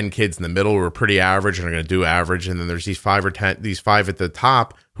 5, 10 kids in the middle who are pretty average and are going to do average. And then there's these 5 at the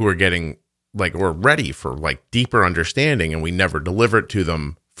top who are getting like, we're ready for like deeper understanding and we never deliver it to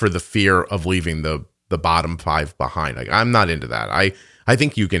them for the fear of leaving the bottom 5 behind. Like, I'm not into that. I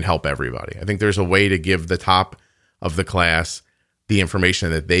think you can help everybody. I think there's a way to give the top of the class the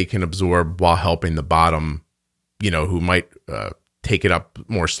information that they can absorb while helping the bottom, who might take it up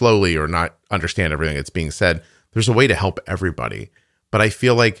more slowly or not understand everything that's being said. There's a way to help everybody. But I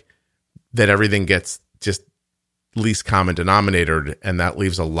feel like that everything gets just least common denominator, and that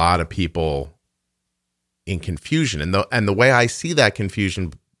leaves a lot of people in confusion. And the way I see that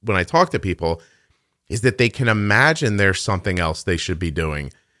confusion when I talk to people is that they can imagine there's something else they should be doing,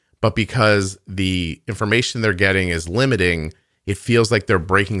 but because the information they're getting is limiting, it feels like they're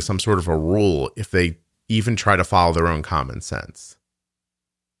breaking some sort of a rule if they even try to follow their own common sense.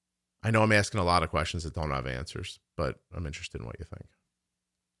 I know I'm asking a lot of questions that don't have answers, but I'm interested in what you think.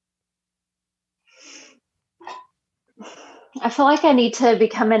 I feel like I need to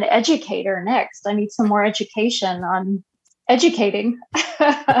become an educator next. I need some more education on educating.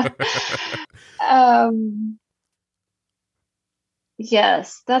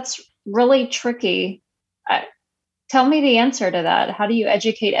 Yes, that's really tricky. Tell me the answer to that. How do you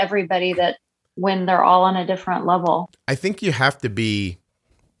educate everybody that when they're all on a different level? I think you have to be.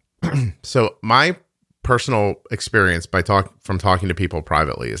 So my personal experience from talking to people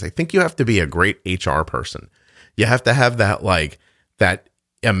privately is I think you have to be a great HR person. You have to have that like that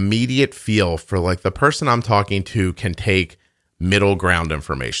immediate feel for like the person I'm talking to can take middle ground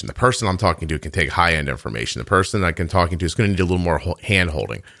information. The person I'm talking to can take high end information. The person I can talking to is going to need a little more hand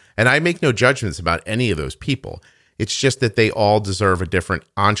holding. And I make no judgments about any of those people. It's just that they all deserve a different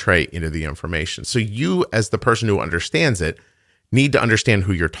entree into the information. So you, as the person who understands it, need to understand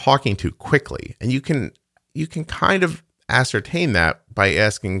who you're talking to quickly. And you can kind of ascertain that by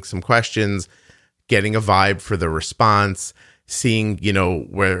asking some questions, getting a vibe for the response, seeing,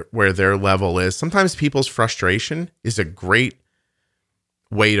 where their level is. Sometimes people's frustration is a great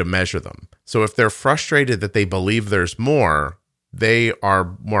way to measure them. So if they're frustrated that they believe there's more, they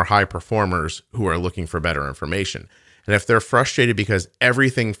are more high performers who are looking for better information. And if they're frustrated because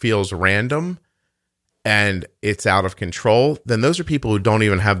everything feels random and it's out of control, then those are people who don't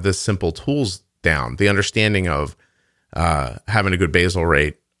even have the simple tools down. The understanding of having a good basal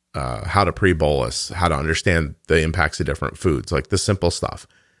rate, how to pre-bolus, how to understand the impacts of different foods, like the simple stuff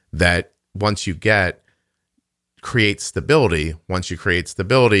that once you get, creates stability. Once you create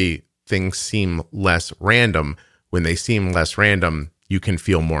stability, things seem less random. When they seem less random, you can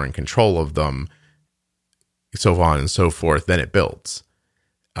feel more in control of them, so on and so forth. Then it builds.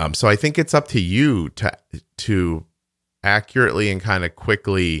 So I think it's up to you to accurately and kind of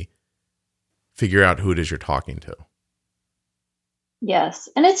quickly figure out who it is you're talking to. Yes.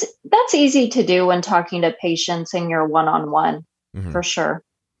 And that's easy to do when talking to patients in your one-on-one, for sure.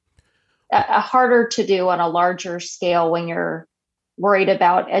 Harder to do on a larger scale when you're worried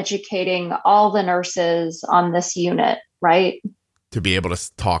about educating all the nurses on this unit, right? To be able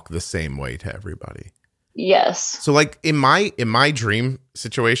to talk the same way to everybody. Yes. So like in my dream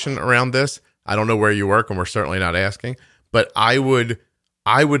situation around this, I don't know where you work and we're certainly not asking, but I would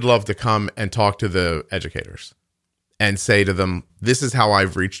love to come and talk to the educators and say to them, this is how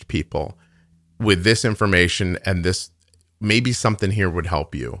I've reached people with this information, and this maybe something here would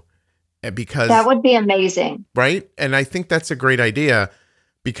help you. Because that would be amazing. Right? And I think that's a great idea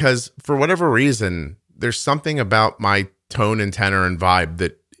because for whatever reason, there's something about my tone and tenor and vibe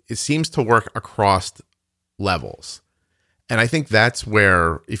that it seems to work across levels. And I think that's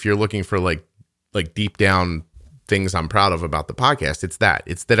where, if you're looking for like deep down things I'm proud of about the podcast, it's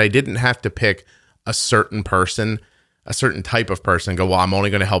that I didn't have to pick a certain person, a certain type of person and go, well, I'm only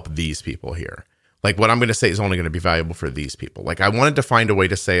going to help these people here. Like what I'm going to say is only going to be valuable for these people. Like I wanted to find a way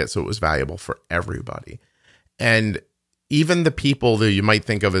to say it so it was valuable for everybody. And even the people that you might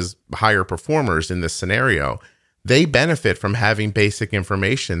think of as higher performers in this scenario, they benefit from having basic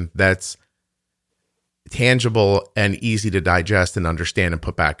information that's tangible and easy to digest and understand and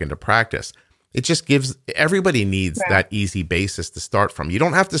put back into practice. It just gives, everybody needs that easy basis to start from. You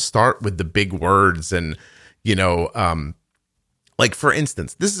don't have to start with the big words and, like, for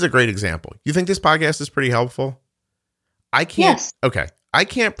instance, this is a great example. You think this podcast is pretty helpful? I can't. Yes. Okay. I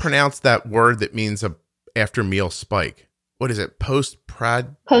can't pronounce that word that means a after meal spike. What is it?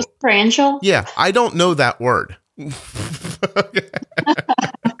 Postprandial? Yeah. I don't know that word.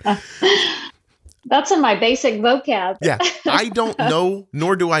 That's in my basic vocab. Yeah. I don't know,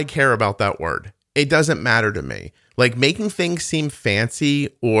 nor do I care about that word. It doesn't matter to me. Like making things seem fancy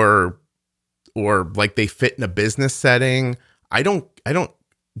or like they fit in a business setting.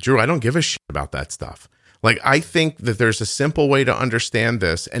 Drew, I don't give a shit about that stuff. Like, I think that there's a simple way to understand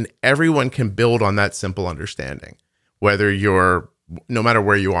this and everyone can build on that simple understanding, no matter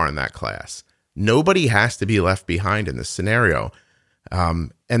where you are in that class. Nobody has to be left behind in this scenario.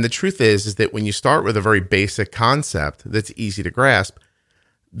 And the truth is that when you start with a very basic concept that's easy to grasp,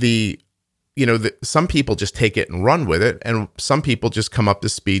 some people just take it and run with it. And some people just come up to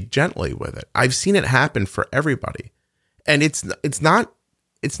speed gently with it. I've seen it happen for everybody. And it's not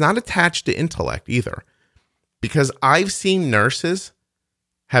attached to intellect either, because I've seen nurses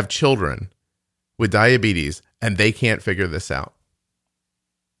have children with diabetes and they can't figure this out.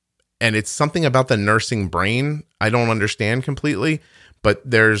 And it's something about the nursing brain I don't understand completely, but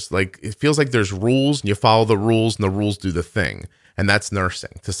it feels like there's rules and you follow the rules and the rules do the thing. And that's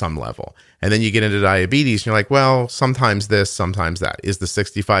nursing to some level. And then you get into diabetes and you're like, well, sometimes this, sometimes that. Is the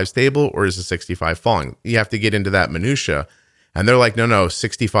 65 stable or is the 65 falling? You have to get into that minutia. And they're like, no,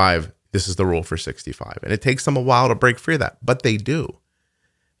 65, this is the rule for 65. And it takes them a while to break free of that, but they do.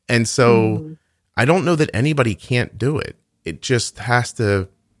 And so I don't know that anybody can't do it. It just has to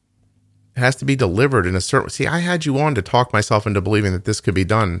be delivered in a certain. See, I had you on to talk myself into believing that this could be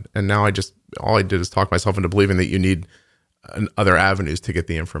done. And now all I did is talk myself into believing that you need other avenues to get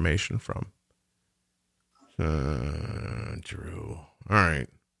the information from. Drew. All right.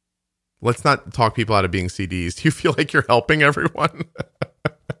 let's not talk people out of being CDs. Do you feel like you're helping everyone?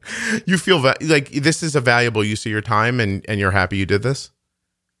 You feel like this is a valuable use of your time and you're happy you did this?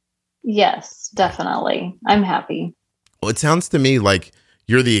 Yes, definitely. I'm happy. Well, it sounds to me like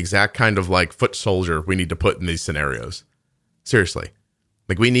you're the exact kind of like foot soldier we need to put in these scenarios. Seriously.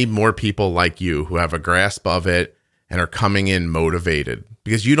 Like we need more people like you who have a grasp of it and are coming in motivated,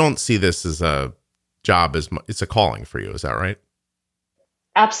 because you don't see this as a job, it's a calling for you. Is that right?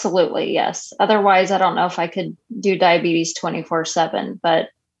 Absolutely. Yes. Otherwise, I don't know if I could do diabetes 24/7, but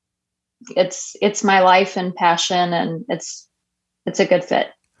it's my life and passion, and it's a good fit.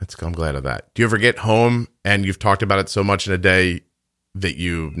 I'm glad of that. Do you ever get home and you've talked about it so much in a day that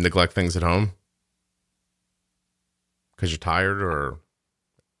you neglect things at home because you're tired, or?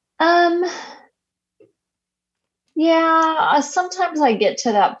 Yeah, sometimes I get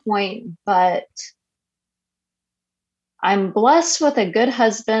to that point, but I'm blessed with a good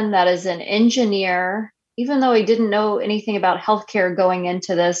husband that is an engineer, even though he didn't know anything about healthcare going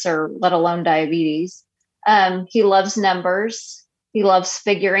into this, or let alone diabetes. He loves numbers. He loves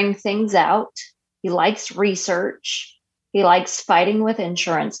figuring things out. He likes research. He likes fighting with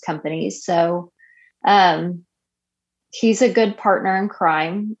insurance companies. So he's a good partner in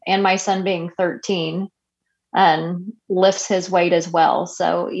crime. And my son, being 13, lifts his weight as well.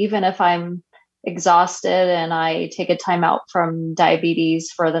 So even if I'm exhausted and I take a time out from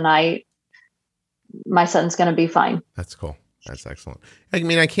diabetes for the night, my son's going to be fine. That's cool. That's excellent. I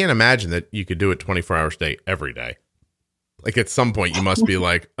mean, I can't imagine that you could do it 24 hours a day, every day. Like at some point you must be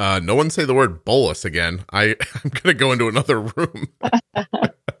like, no one say the word bolus again. I'm going to go into another room.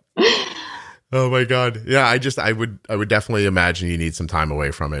 Oh my God. Yeah. I would definitely imagine you need some time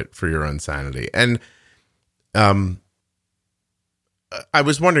away from it for your own sanity. And, I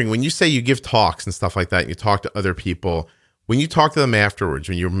was wondering, when you say you give talks and stuff like that, and you talk to other people, when you talk to them afterwards,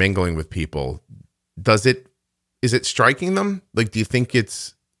 when you're mingling with people, is it striking them? Like, do you think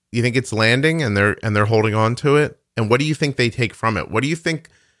it's landing and they're holding on to it? And what do you think they take from it? What do you think?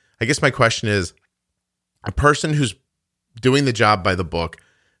 I guess my question is, a person who's doing the job by the book,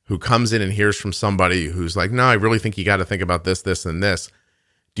 who comes in and hears from somebody who's like, no, I really think you got to think about this, this, and this.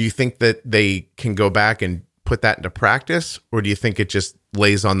 Do you think that they can go back and put that into practice? Or do you think it just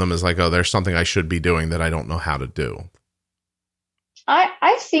lays on them as like, oh, there's something I should be doing that I don't know how to do?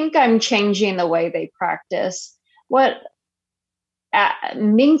 I think I'm changing the way they practice.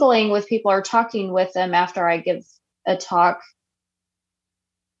 Mingling with people or talking with them after I give a talk,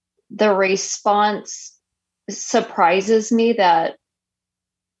 the response surprises me that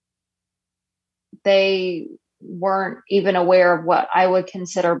they weren't even aware of what I would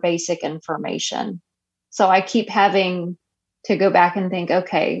consider basic information. So I keep having to go back and think,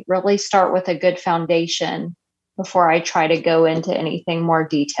 okay, really start with a good foundation before I try to go into anything more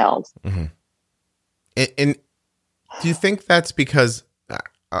detailed. Mm-hmm. And do you think that's because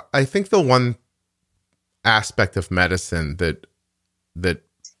I think the one aspect of medicine that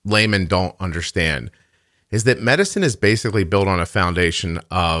laymen don't understand is that medicine is basically built on a foundation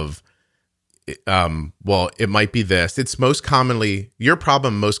of, well, it might be this. Your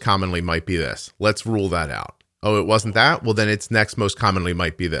problem most commonly might be this. Let's rule that out. Oh, it wasn't that? Well, then its next most commonly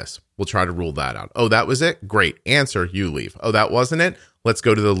might be this. We'll try to rule that out. Oh, that was it? Great. Answer, you leave. Oh, that wasn't it? Let's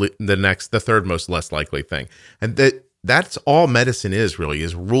go to the third most less likely thing. And that's all medicine is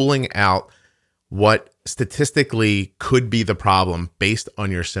ruling out what statistically could be the problem based on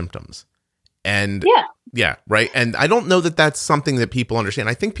your symptoms. And yeah, right. And I don't know that that's something that people understand.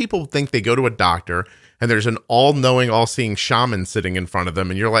 I think people think they go to a doctor and there's an all-knowing, all-seeing shaman sitting in front of them.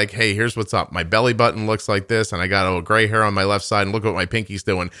 And you're like, hey, here's what's up. My belly button looks like this. And I got a gray hair on my left side. And look what my pinky's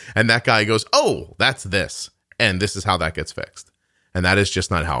doing. And that guy goes, oh, that's this. And this is how that gets fixed. And that is just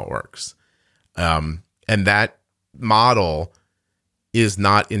not how it works. And that model is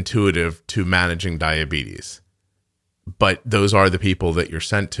not intuitive to managing diabetes. But those are the people that you're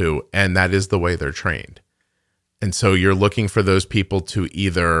sent to, and that is the way they're trained. And so you're looking for those people to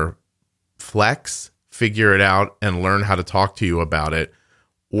either flex, figure it out, and learn how to talk to you about it,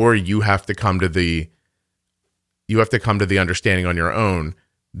 or you have to come to the understanding on your own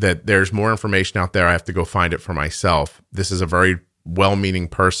that there's more information out there. I have to go find it for myself. This is a very well-meaning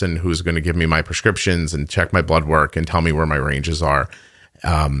person who's going to give me my prescriptions and check my blood work and tell me where my ranges are.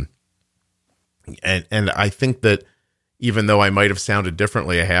 And I think that even though I might have sounded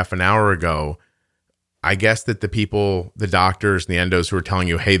differently a half an hour ago, I guess that the people, the doctors and the endos who are telling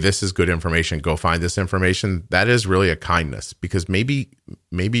you, hey, this is good information, go find this information, that is really a kindness, because maybe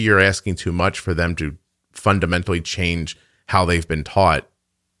you're asking too much for them to fundamentally change how they've been taught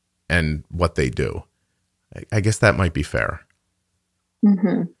and what they do. I guess that might be fair.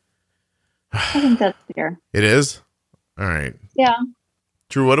 Mm-hmm. I think that's fair. It is? All right. Yeah.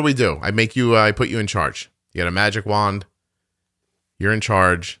 Drew, what do we do? I put you in charge. You got a magic wand. You're in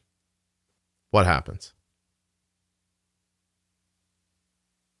charge. What happens?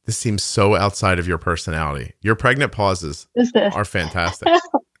 This seems so outside of your personality. Your pregnant pauses are fantastic.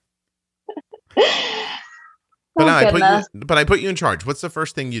 But I put you in charge. What's the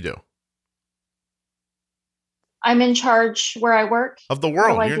first thing you do? I'm in charge where I work. Of the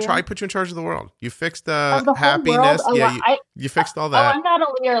world. I put you in charge of the world. You fixed the happiness. You fixed all that. I'm not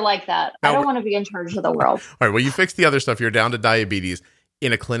a leader like that. I don't want to be in charge of the world. All right. Well, you fixed the other stuff. You're down to diabetes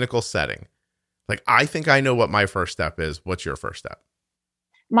in a clinical setting. Like, I think I know what my first step is. What's your first step?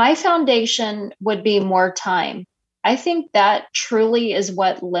 My foundation would be more time. I think that truly is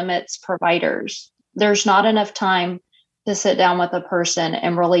what limits providers. There's not enough time to sit down with a person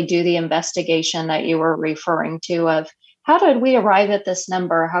and really do the investigation that you were referring to of how did we arrive at this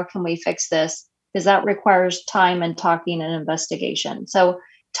number? How can we fix this? Because that requires time and talking and investigation. So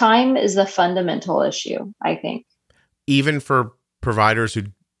time is the fundamental issue, I think. Even for providers who,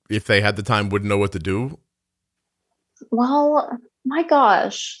 if they had the time, wouldn't know what to do? Well, my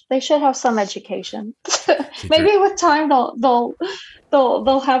gosh, they should have some education. Maybe with time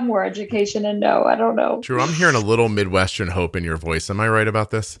they'll have more education and know. I don't know. Drew, I'm hearing a little Midwestern hope in your voice. Am I right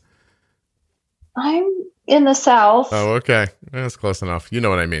about this? I'm in the South. Oh, okay. That's close enough. You know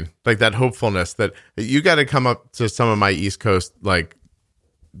what I mean? Like that hopefulness that you got to come up to some of my East Coast. Like,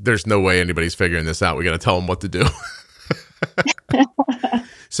 there's no way anybody's figuring this out. We got to tell them what to do.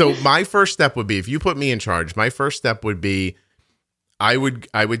 So my first step would be, if you put me in charge, my first step would be, I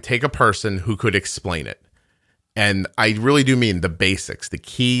would take a person who could explain it. And I really do mean the basics, the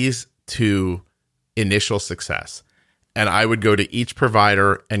keys to initial success. And I would go to each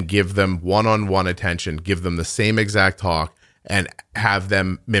provider and give them one-on-one attention, give them the same exact talk, and have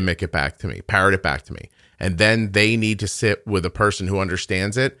them mimic it back to me, parrot it back to me. And then they need to sit with a person who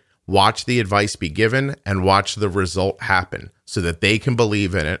understands it, watch the advice be given, and watch the result happen so that they can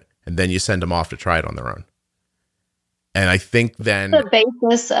believe in it. And then you send them off to try it on their own. And I think then the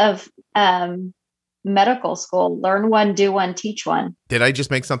basis of medical school, learn one, do one, teach one. Did I just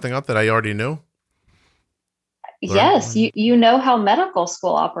make something up that I already knew? Yes, you know how medical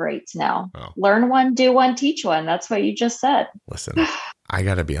school operates now. Oh. Learn one, do one, teach one. That's what you just said. Listen, I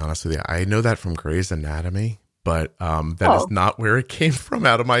got to be honest with you. I know that from Grey's Anatomy, but that is not where it came from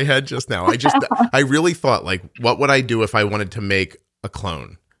out of my head just now. I really thought, like, what would I do if I wanted to make a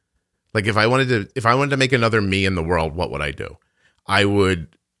clone? Like, if I wanted to make another me in the world, what would I do? I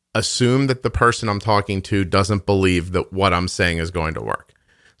would assume that the person I'm talking to doesn't believe that what I'm saying is going to work.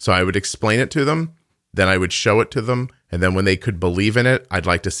 So I would explain it to them, then I would show it to them, and then when they could believe in it, I'd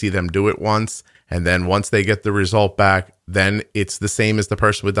like to see them do it once, and then once they get the result back, then it's the same as the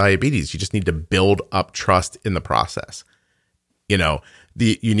person with diabetes. You just need to build up trust in the process. You know,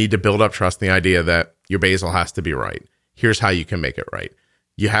 you need to build up trust in the idea that your basal has to be right. Here's how you can make it right.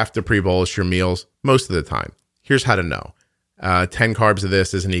 You have to pre-bolus your meals most of the time. Here's how to know. 10 carbs of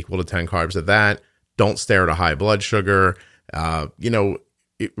this isn't equal to 10 carbs of that. Don't stare at a high blood sugar.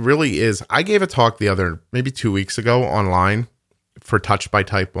 It really is. I gave a talk maybe 2 weeks ago online for Touched by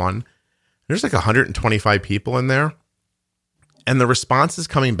Type 1. There's like 125 people in there. And the responses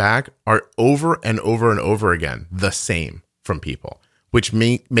coming back are over and over and over again the same from people, which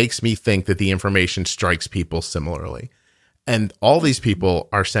makes me think that the information strikes people similarly. And all these people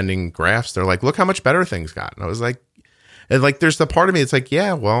are sending graphs. They're like, look how much better things got. And I was like, there's the part of me, it's like,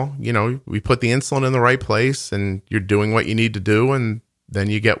 yeah, well, we put the insulin in the right place and you're doing what you need to do. And then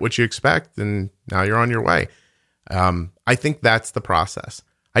you get what you expect. And now you're on your way. I think that's the process.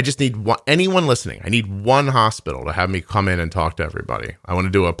 I just need anyone listening. I need one hospital to have me come in and talk to everybody. I want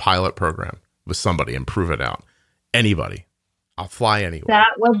to do a pilot program with somebody and prove it out. Anybody. I'll fly anywhere.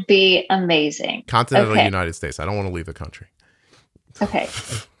 That would be amazing. Continental United States. I don't want to leave the country. Okay.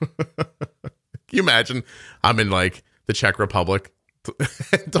 Can you imagine? I'm in like the Czech Republic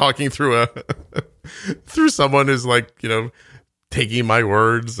talking through someone who's like, taking my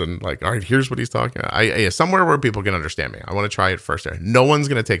words and like, all right, here's what he's talking about. Somewhere where people can understand me. I want to try it first there. No one's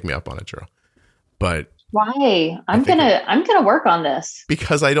going to take me up on it, Drew. But why? I'm gonna work on this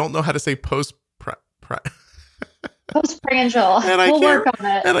because I don't know how to say postprandial. We'll work on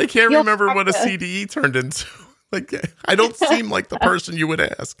it. And I can't remember what a CDE turned into. Like, I don't seem like the person you would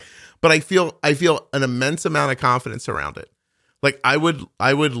ask, but I feel an immense amount of confidence around it. Like I would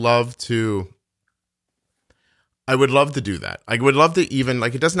love to do that. I would love to even,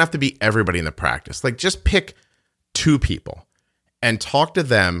 like, it doesn't have to be everybody in the practice. Like, just pick 2 people and talk to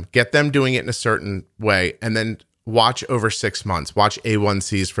them, get them doing it in a certain way, and then watch over 6 months, watch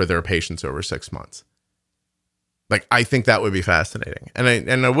A1Cs for their patients over 6 months. Like, I think that would be fascinating.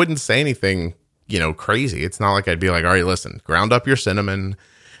 And I wouldn't say anything, crazy. It's not like I'd be like, all right, listen, ground up your cinnamon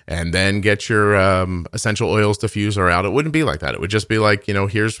and then get your essential oils diffuser out. It wouldn't be like that. It would just be like,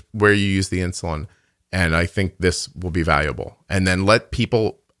 here's where you use the insulin. And I think this will be valuable. And then let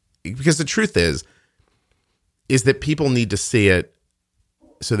people, because the truth is that people need to see it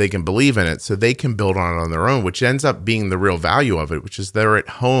so they can believe in it, so they can build on it on their own, which ends up being the real value of it, which is they're at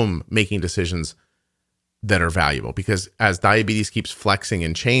home making decisions that are valuable. Because as diabetes keeps flexing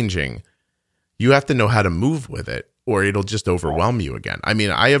and changing, you have to know how to move with it or it'll just overwhelm you again. I mean,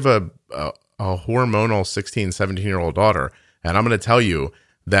 I have a hormonal 16, 17-year-old daughter, and I'm going to tell you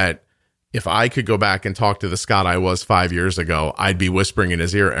that if I could go back and talk to the Scott I was 5 years ago, I'd be whispering in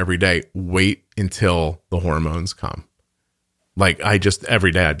his ear every day, wait until the hormones come. Like,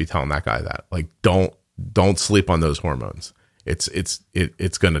 every day I'd be telling that guy that, like, don't sleep on those hormones. It's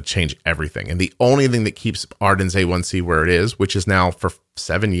going to change everything. And the only thing that keeps Arden's A1C where it is, which is now for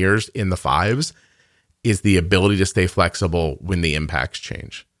 7 years in the fives, is the ability to stay flexible when the impacts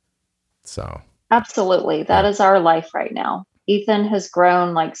change. So. Absolutely. That is our life right now. Ethan has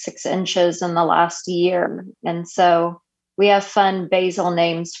grown like 6 inches in the last year. And so we have fun basal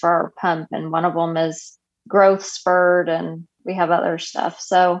names for our pump. And one of them is Growth Spurt, and we have other stuff.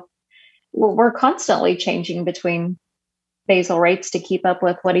 So we're constantly changing between basal rates to keep up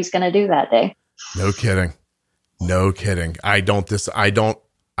with what he's going to do that day. No kidding.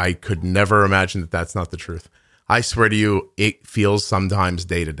 I could never imagine that that's not the truth. I swear to you, it feels sometimes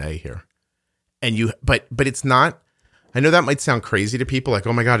day to day here. And but it's not, I know that might sound crazy to people, like,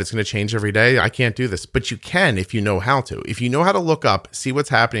 oh my God, it's going to change every day. I can't do this, but you can, if you know how to. If you know how to look up, see what's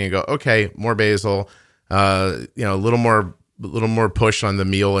happening and go, okay, more basal, a little more push on the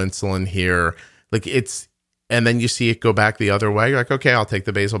meal insulin here. Like, and then you see it go back the other way. You're like, okay, I'll take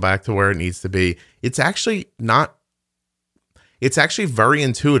the basal back to where it needs to be. It's actually very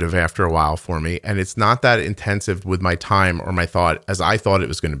intuitive after a while for me. And it's not that intensive with my time or my thought as I thought it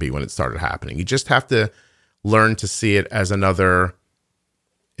was going to be when it started happening. You just have to learn to see it as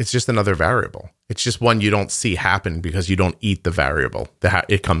it's just another variable. It's just one you don't see happen because you don't eat the variable.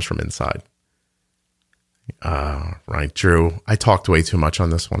 It comes from inside. Right, Drew. I talked way too much on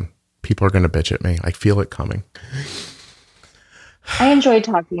this one. People are going to bitch at me. I feel it coming. I enjoyed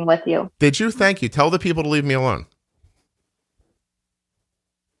talking with you. Did you? Thank you. Tell the people to leave me alone.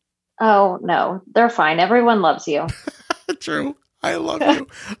 Oh, no. They're fine. Everyone loves you. Drew, I love you.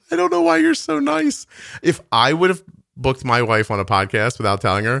 I don't know why you're so nice. If I would have booked my wife on a podcast without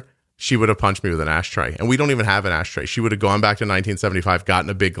telling her, she would have punched me with an ashtray. And we don't even have an ashtray. She would have gone back to 1975,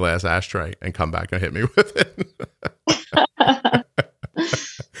 gotten a big glass ashtray, and come back and hit me with it.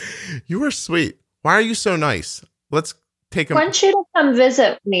 You are sweet. Why are you so nice? Let's take I want you to come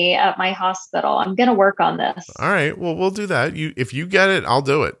visit me at my hospital. I'm going to work on this. All right. Well, we'll do that. If you get it, I'll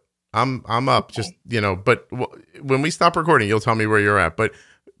do it. I'm up. Okay. Just, but when we stop recording, you'll tell me where you're at.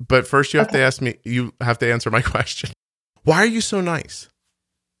 But first you have to ask me, you have to answer my question. Why are you so nice?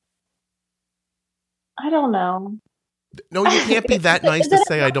 I don't know. No, you can't be that nice to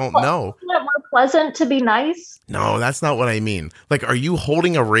say I don't know. Isn't it more pleasant to be nice? No, that's not what I mean. Like, are you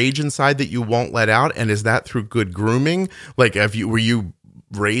holding a rage inside that you won't let out? And is that through good grooming? Like, were you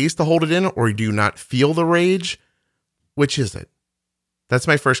raised to hold it in, or do you not feel the rage? Which is it? That's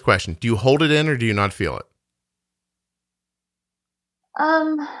my first question. Do you hold it in, or do you not feel it?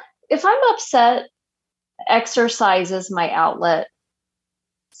 If I'm upset, exercise is my outlet.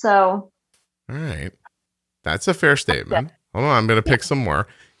 So. All right. That's a fair statement. Yeah. Hold on, I'm going to pick some more.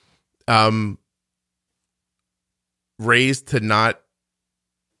 Raised to not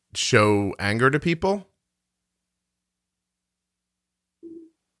show anger to people?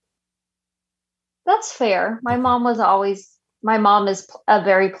 That's fair. My mom is a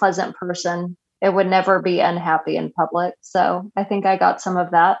very pleasant person. It would never be unhappy in public. So I think I got some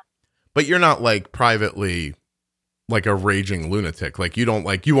of that. But you're not like privately like a raging lunatic. Like you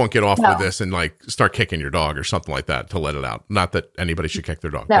won't get off with this and like start kicking your dog or something like that to let it out. Not that anybody should kick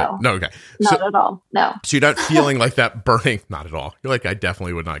their dog. No. No, okay. Not at all. No. So you're not feeling like that burning, not at all. You're like, I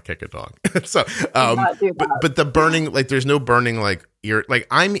definitely would not kick a dog. So, but the burning, like there's no burning, like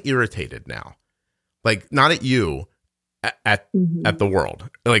I'm irritated now, like not at you, at the world.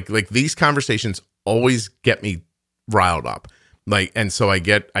 Like these conversations always get me riled up. Like, and so I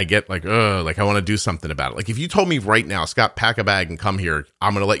get like, like I want to do something about it. Like if you told me right now, Scott, pack a bag and come here,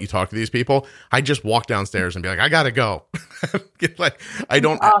 I'm going to let you talk to these people. I just walk downstairs and be like, I got to go. Like, I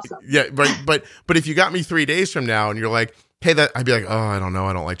don't, awesome. Yeah. Right. But if you got me 3 days from now and you're like, hey, that I'd be like, oh, I don't know.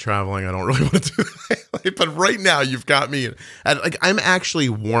 I don't like traveling. I don't really want to do that. But right now you've got me. Like, I'm actually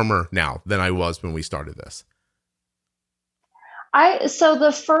warmer now than I was when we started this. So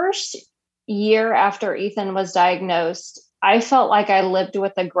the first year after Ethan was diagnosed, I felt like I lived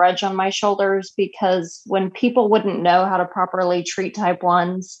with a grudge on my shoulders because when people wouldn't know how to properly treat type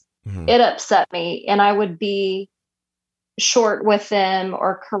 1s, it upset me. And I would be short with them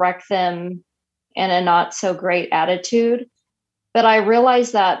or correct them in a not so great attitude. But I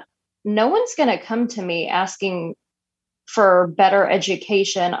realized that no one's going to come to me asking for better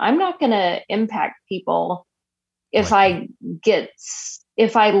education. I'm not going to impact people if I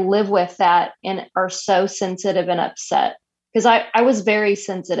live with that and are so sensitive and upset. Because I was very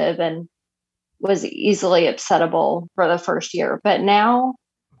sensitive and was easily upsettable for the first year. But now,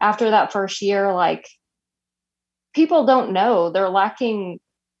 after that first year, like, people don't know, they're lacking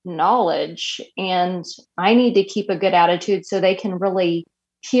knowledge, and I need to keep a good attitude so they can really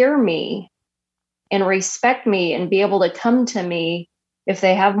hear me and respect me and be able to come to me if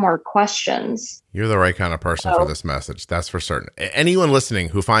they have more questions. You're the right kind of person for this message. That's for certain. Anyone listening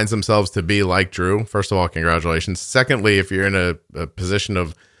who finds themselves to be like Drew, first of all, congratulations. Secondly, if you're in a position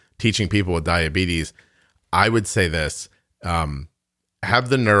of teaching people with diabetes, I would say this, have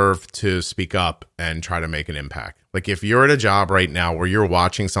the nerve to speak up and try to make an impact. Like, if you're at a job right now where you're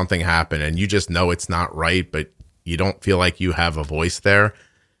watching something happen and you just know it's not right, but you don't feel like you have a voice there,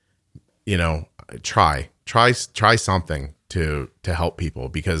 try something to help people,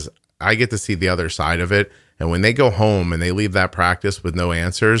 because I get to see the other side of it. And when they go home and they leave that practice with no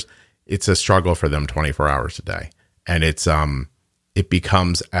answers, it's a struggle for them 24 hours a day. And it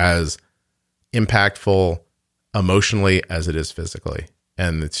becomes as impactful emotionally as it is physically.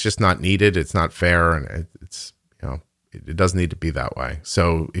 And it's just not needed. It's not fair. And it doesn't need to be that way.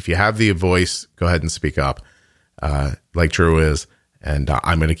 So if you have the voice, go ahead and speak up, like Drew is. And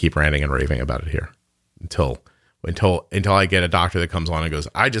I'm going to keep ranting and raving about it here until I get a doctor that comes on and goes,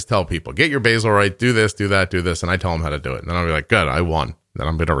 I just tell people, get your basal right, do this, do that, do this. And I tell them how to do it. And then I'll be like, good, I won. Then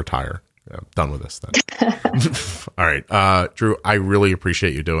I'm going to retire. I'm done with this then. All right. Drew, I really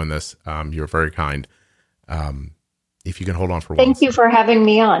appreciate you doing this. You're very kind. If you can hold on for one second. Thank you for having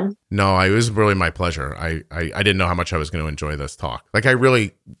me on. No, it was really my pleasure. I didn't know how much I was going to enjoy this talk. Like,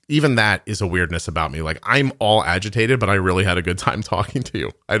 even that is a weirdness about me. Like, I'm all agitated, but I really had a good time talking to you.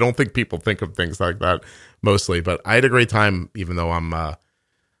 I don't think people think of things like that mostly, but I had a great time, even though I'm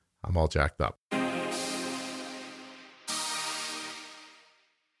all jacked up.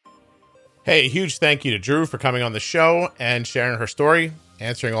 Hey, huge thank you to Drew for coming on the show and sharing her story,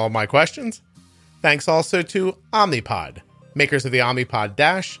 answering all my questions. Thanks also to Omnipod, makers of the Omnipod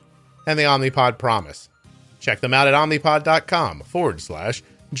Dash and the Omnipod Promise. Check them out at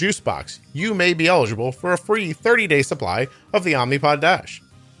omnipod.com/juicebox. You may be eligible for a free 30-day supply of the Omnipod Dash.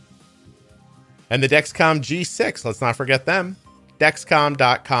 And the Dexcom G6, let's not forget them.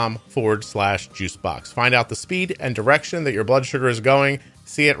 Dexcom.com/juicebox. Find out the speed and direction that your blood sugar is going.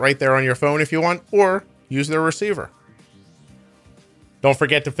 See it right there on your phone if you want, or use their receiver. Don't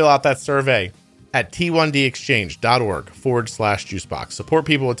forget to fill out that survey at t1dexchange.org/juicebox. Support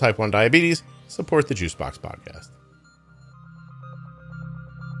people with type 1 diabetes. Support the Juicebox podcast.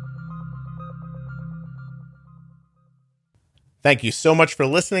 Thank you so much for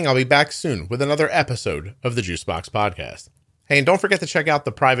listening. I'll be back soon with another episode of the Juicebox podcast. Hey, and don't forget to check out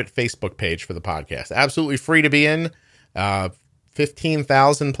the private Facebook page for the podcast. Absolutely free to be in.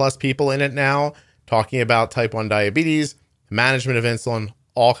 15,000 plus people in it now, talking about type 1 diabetes, management of insulin,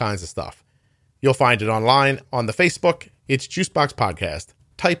 all kinds of stuff. You'll find it online on the Facebook. It's Juicebox Podcast,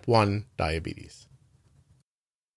 Type 1 Diabetes.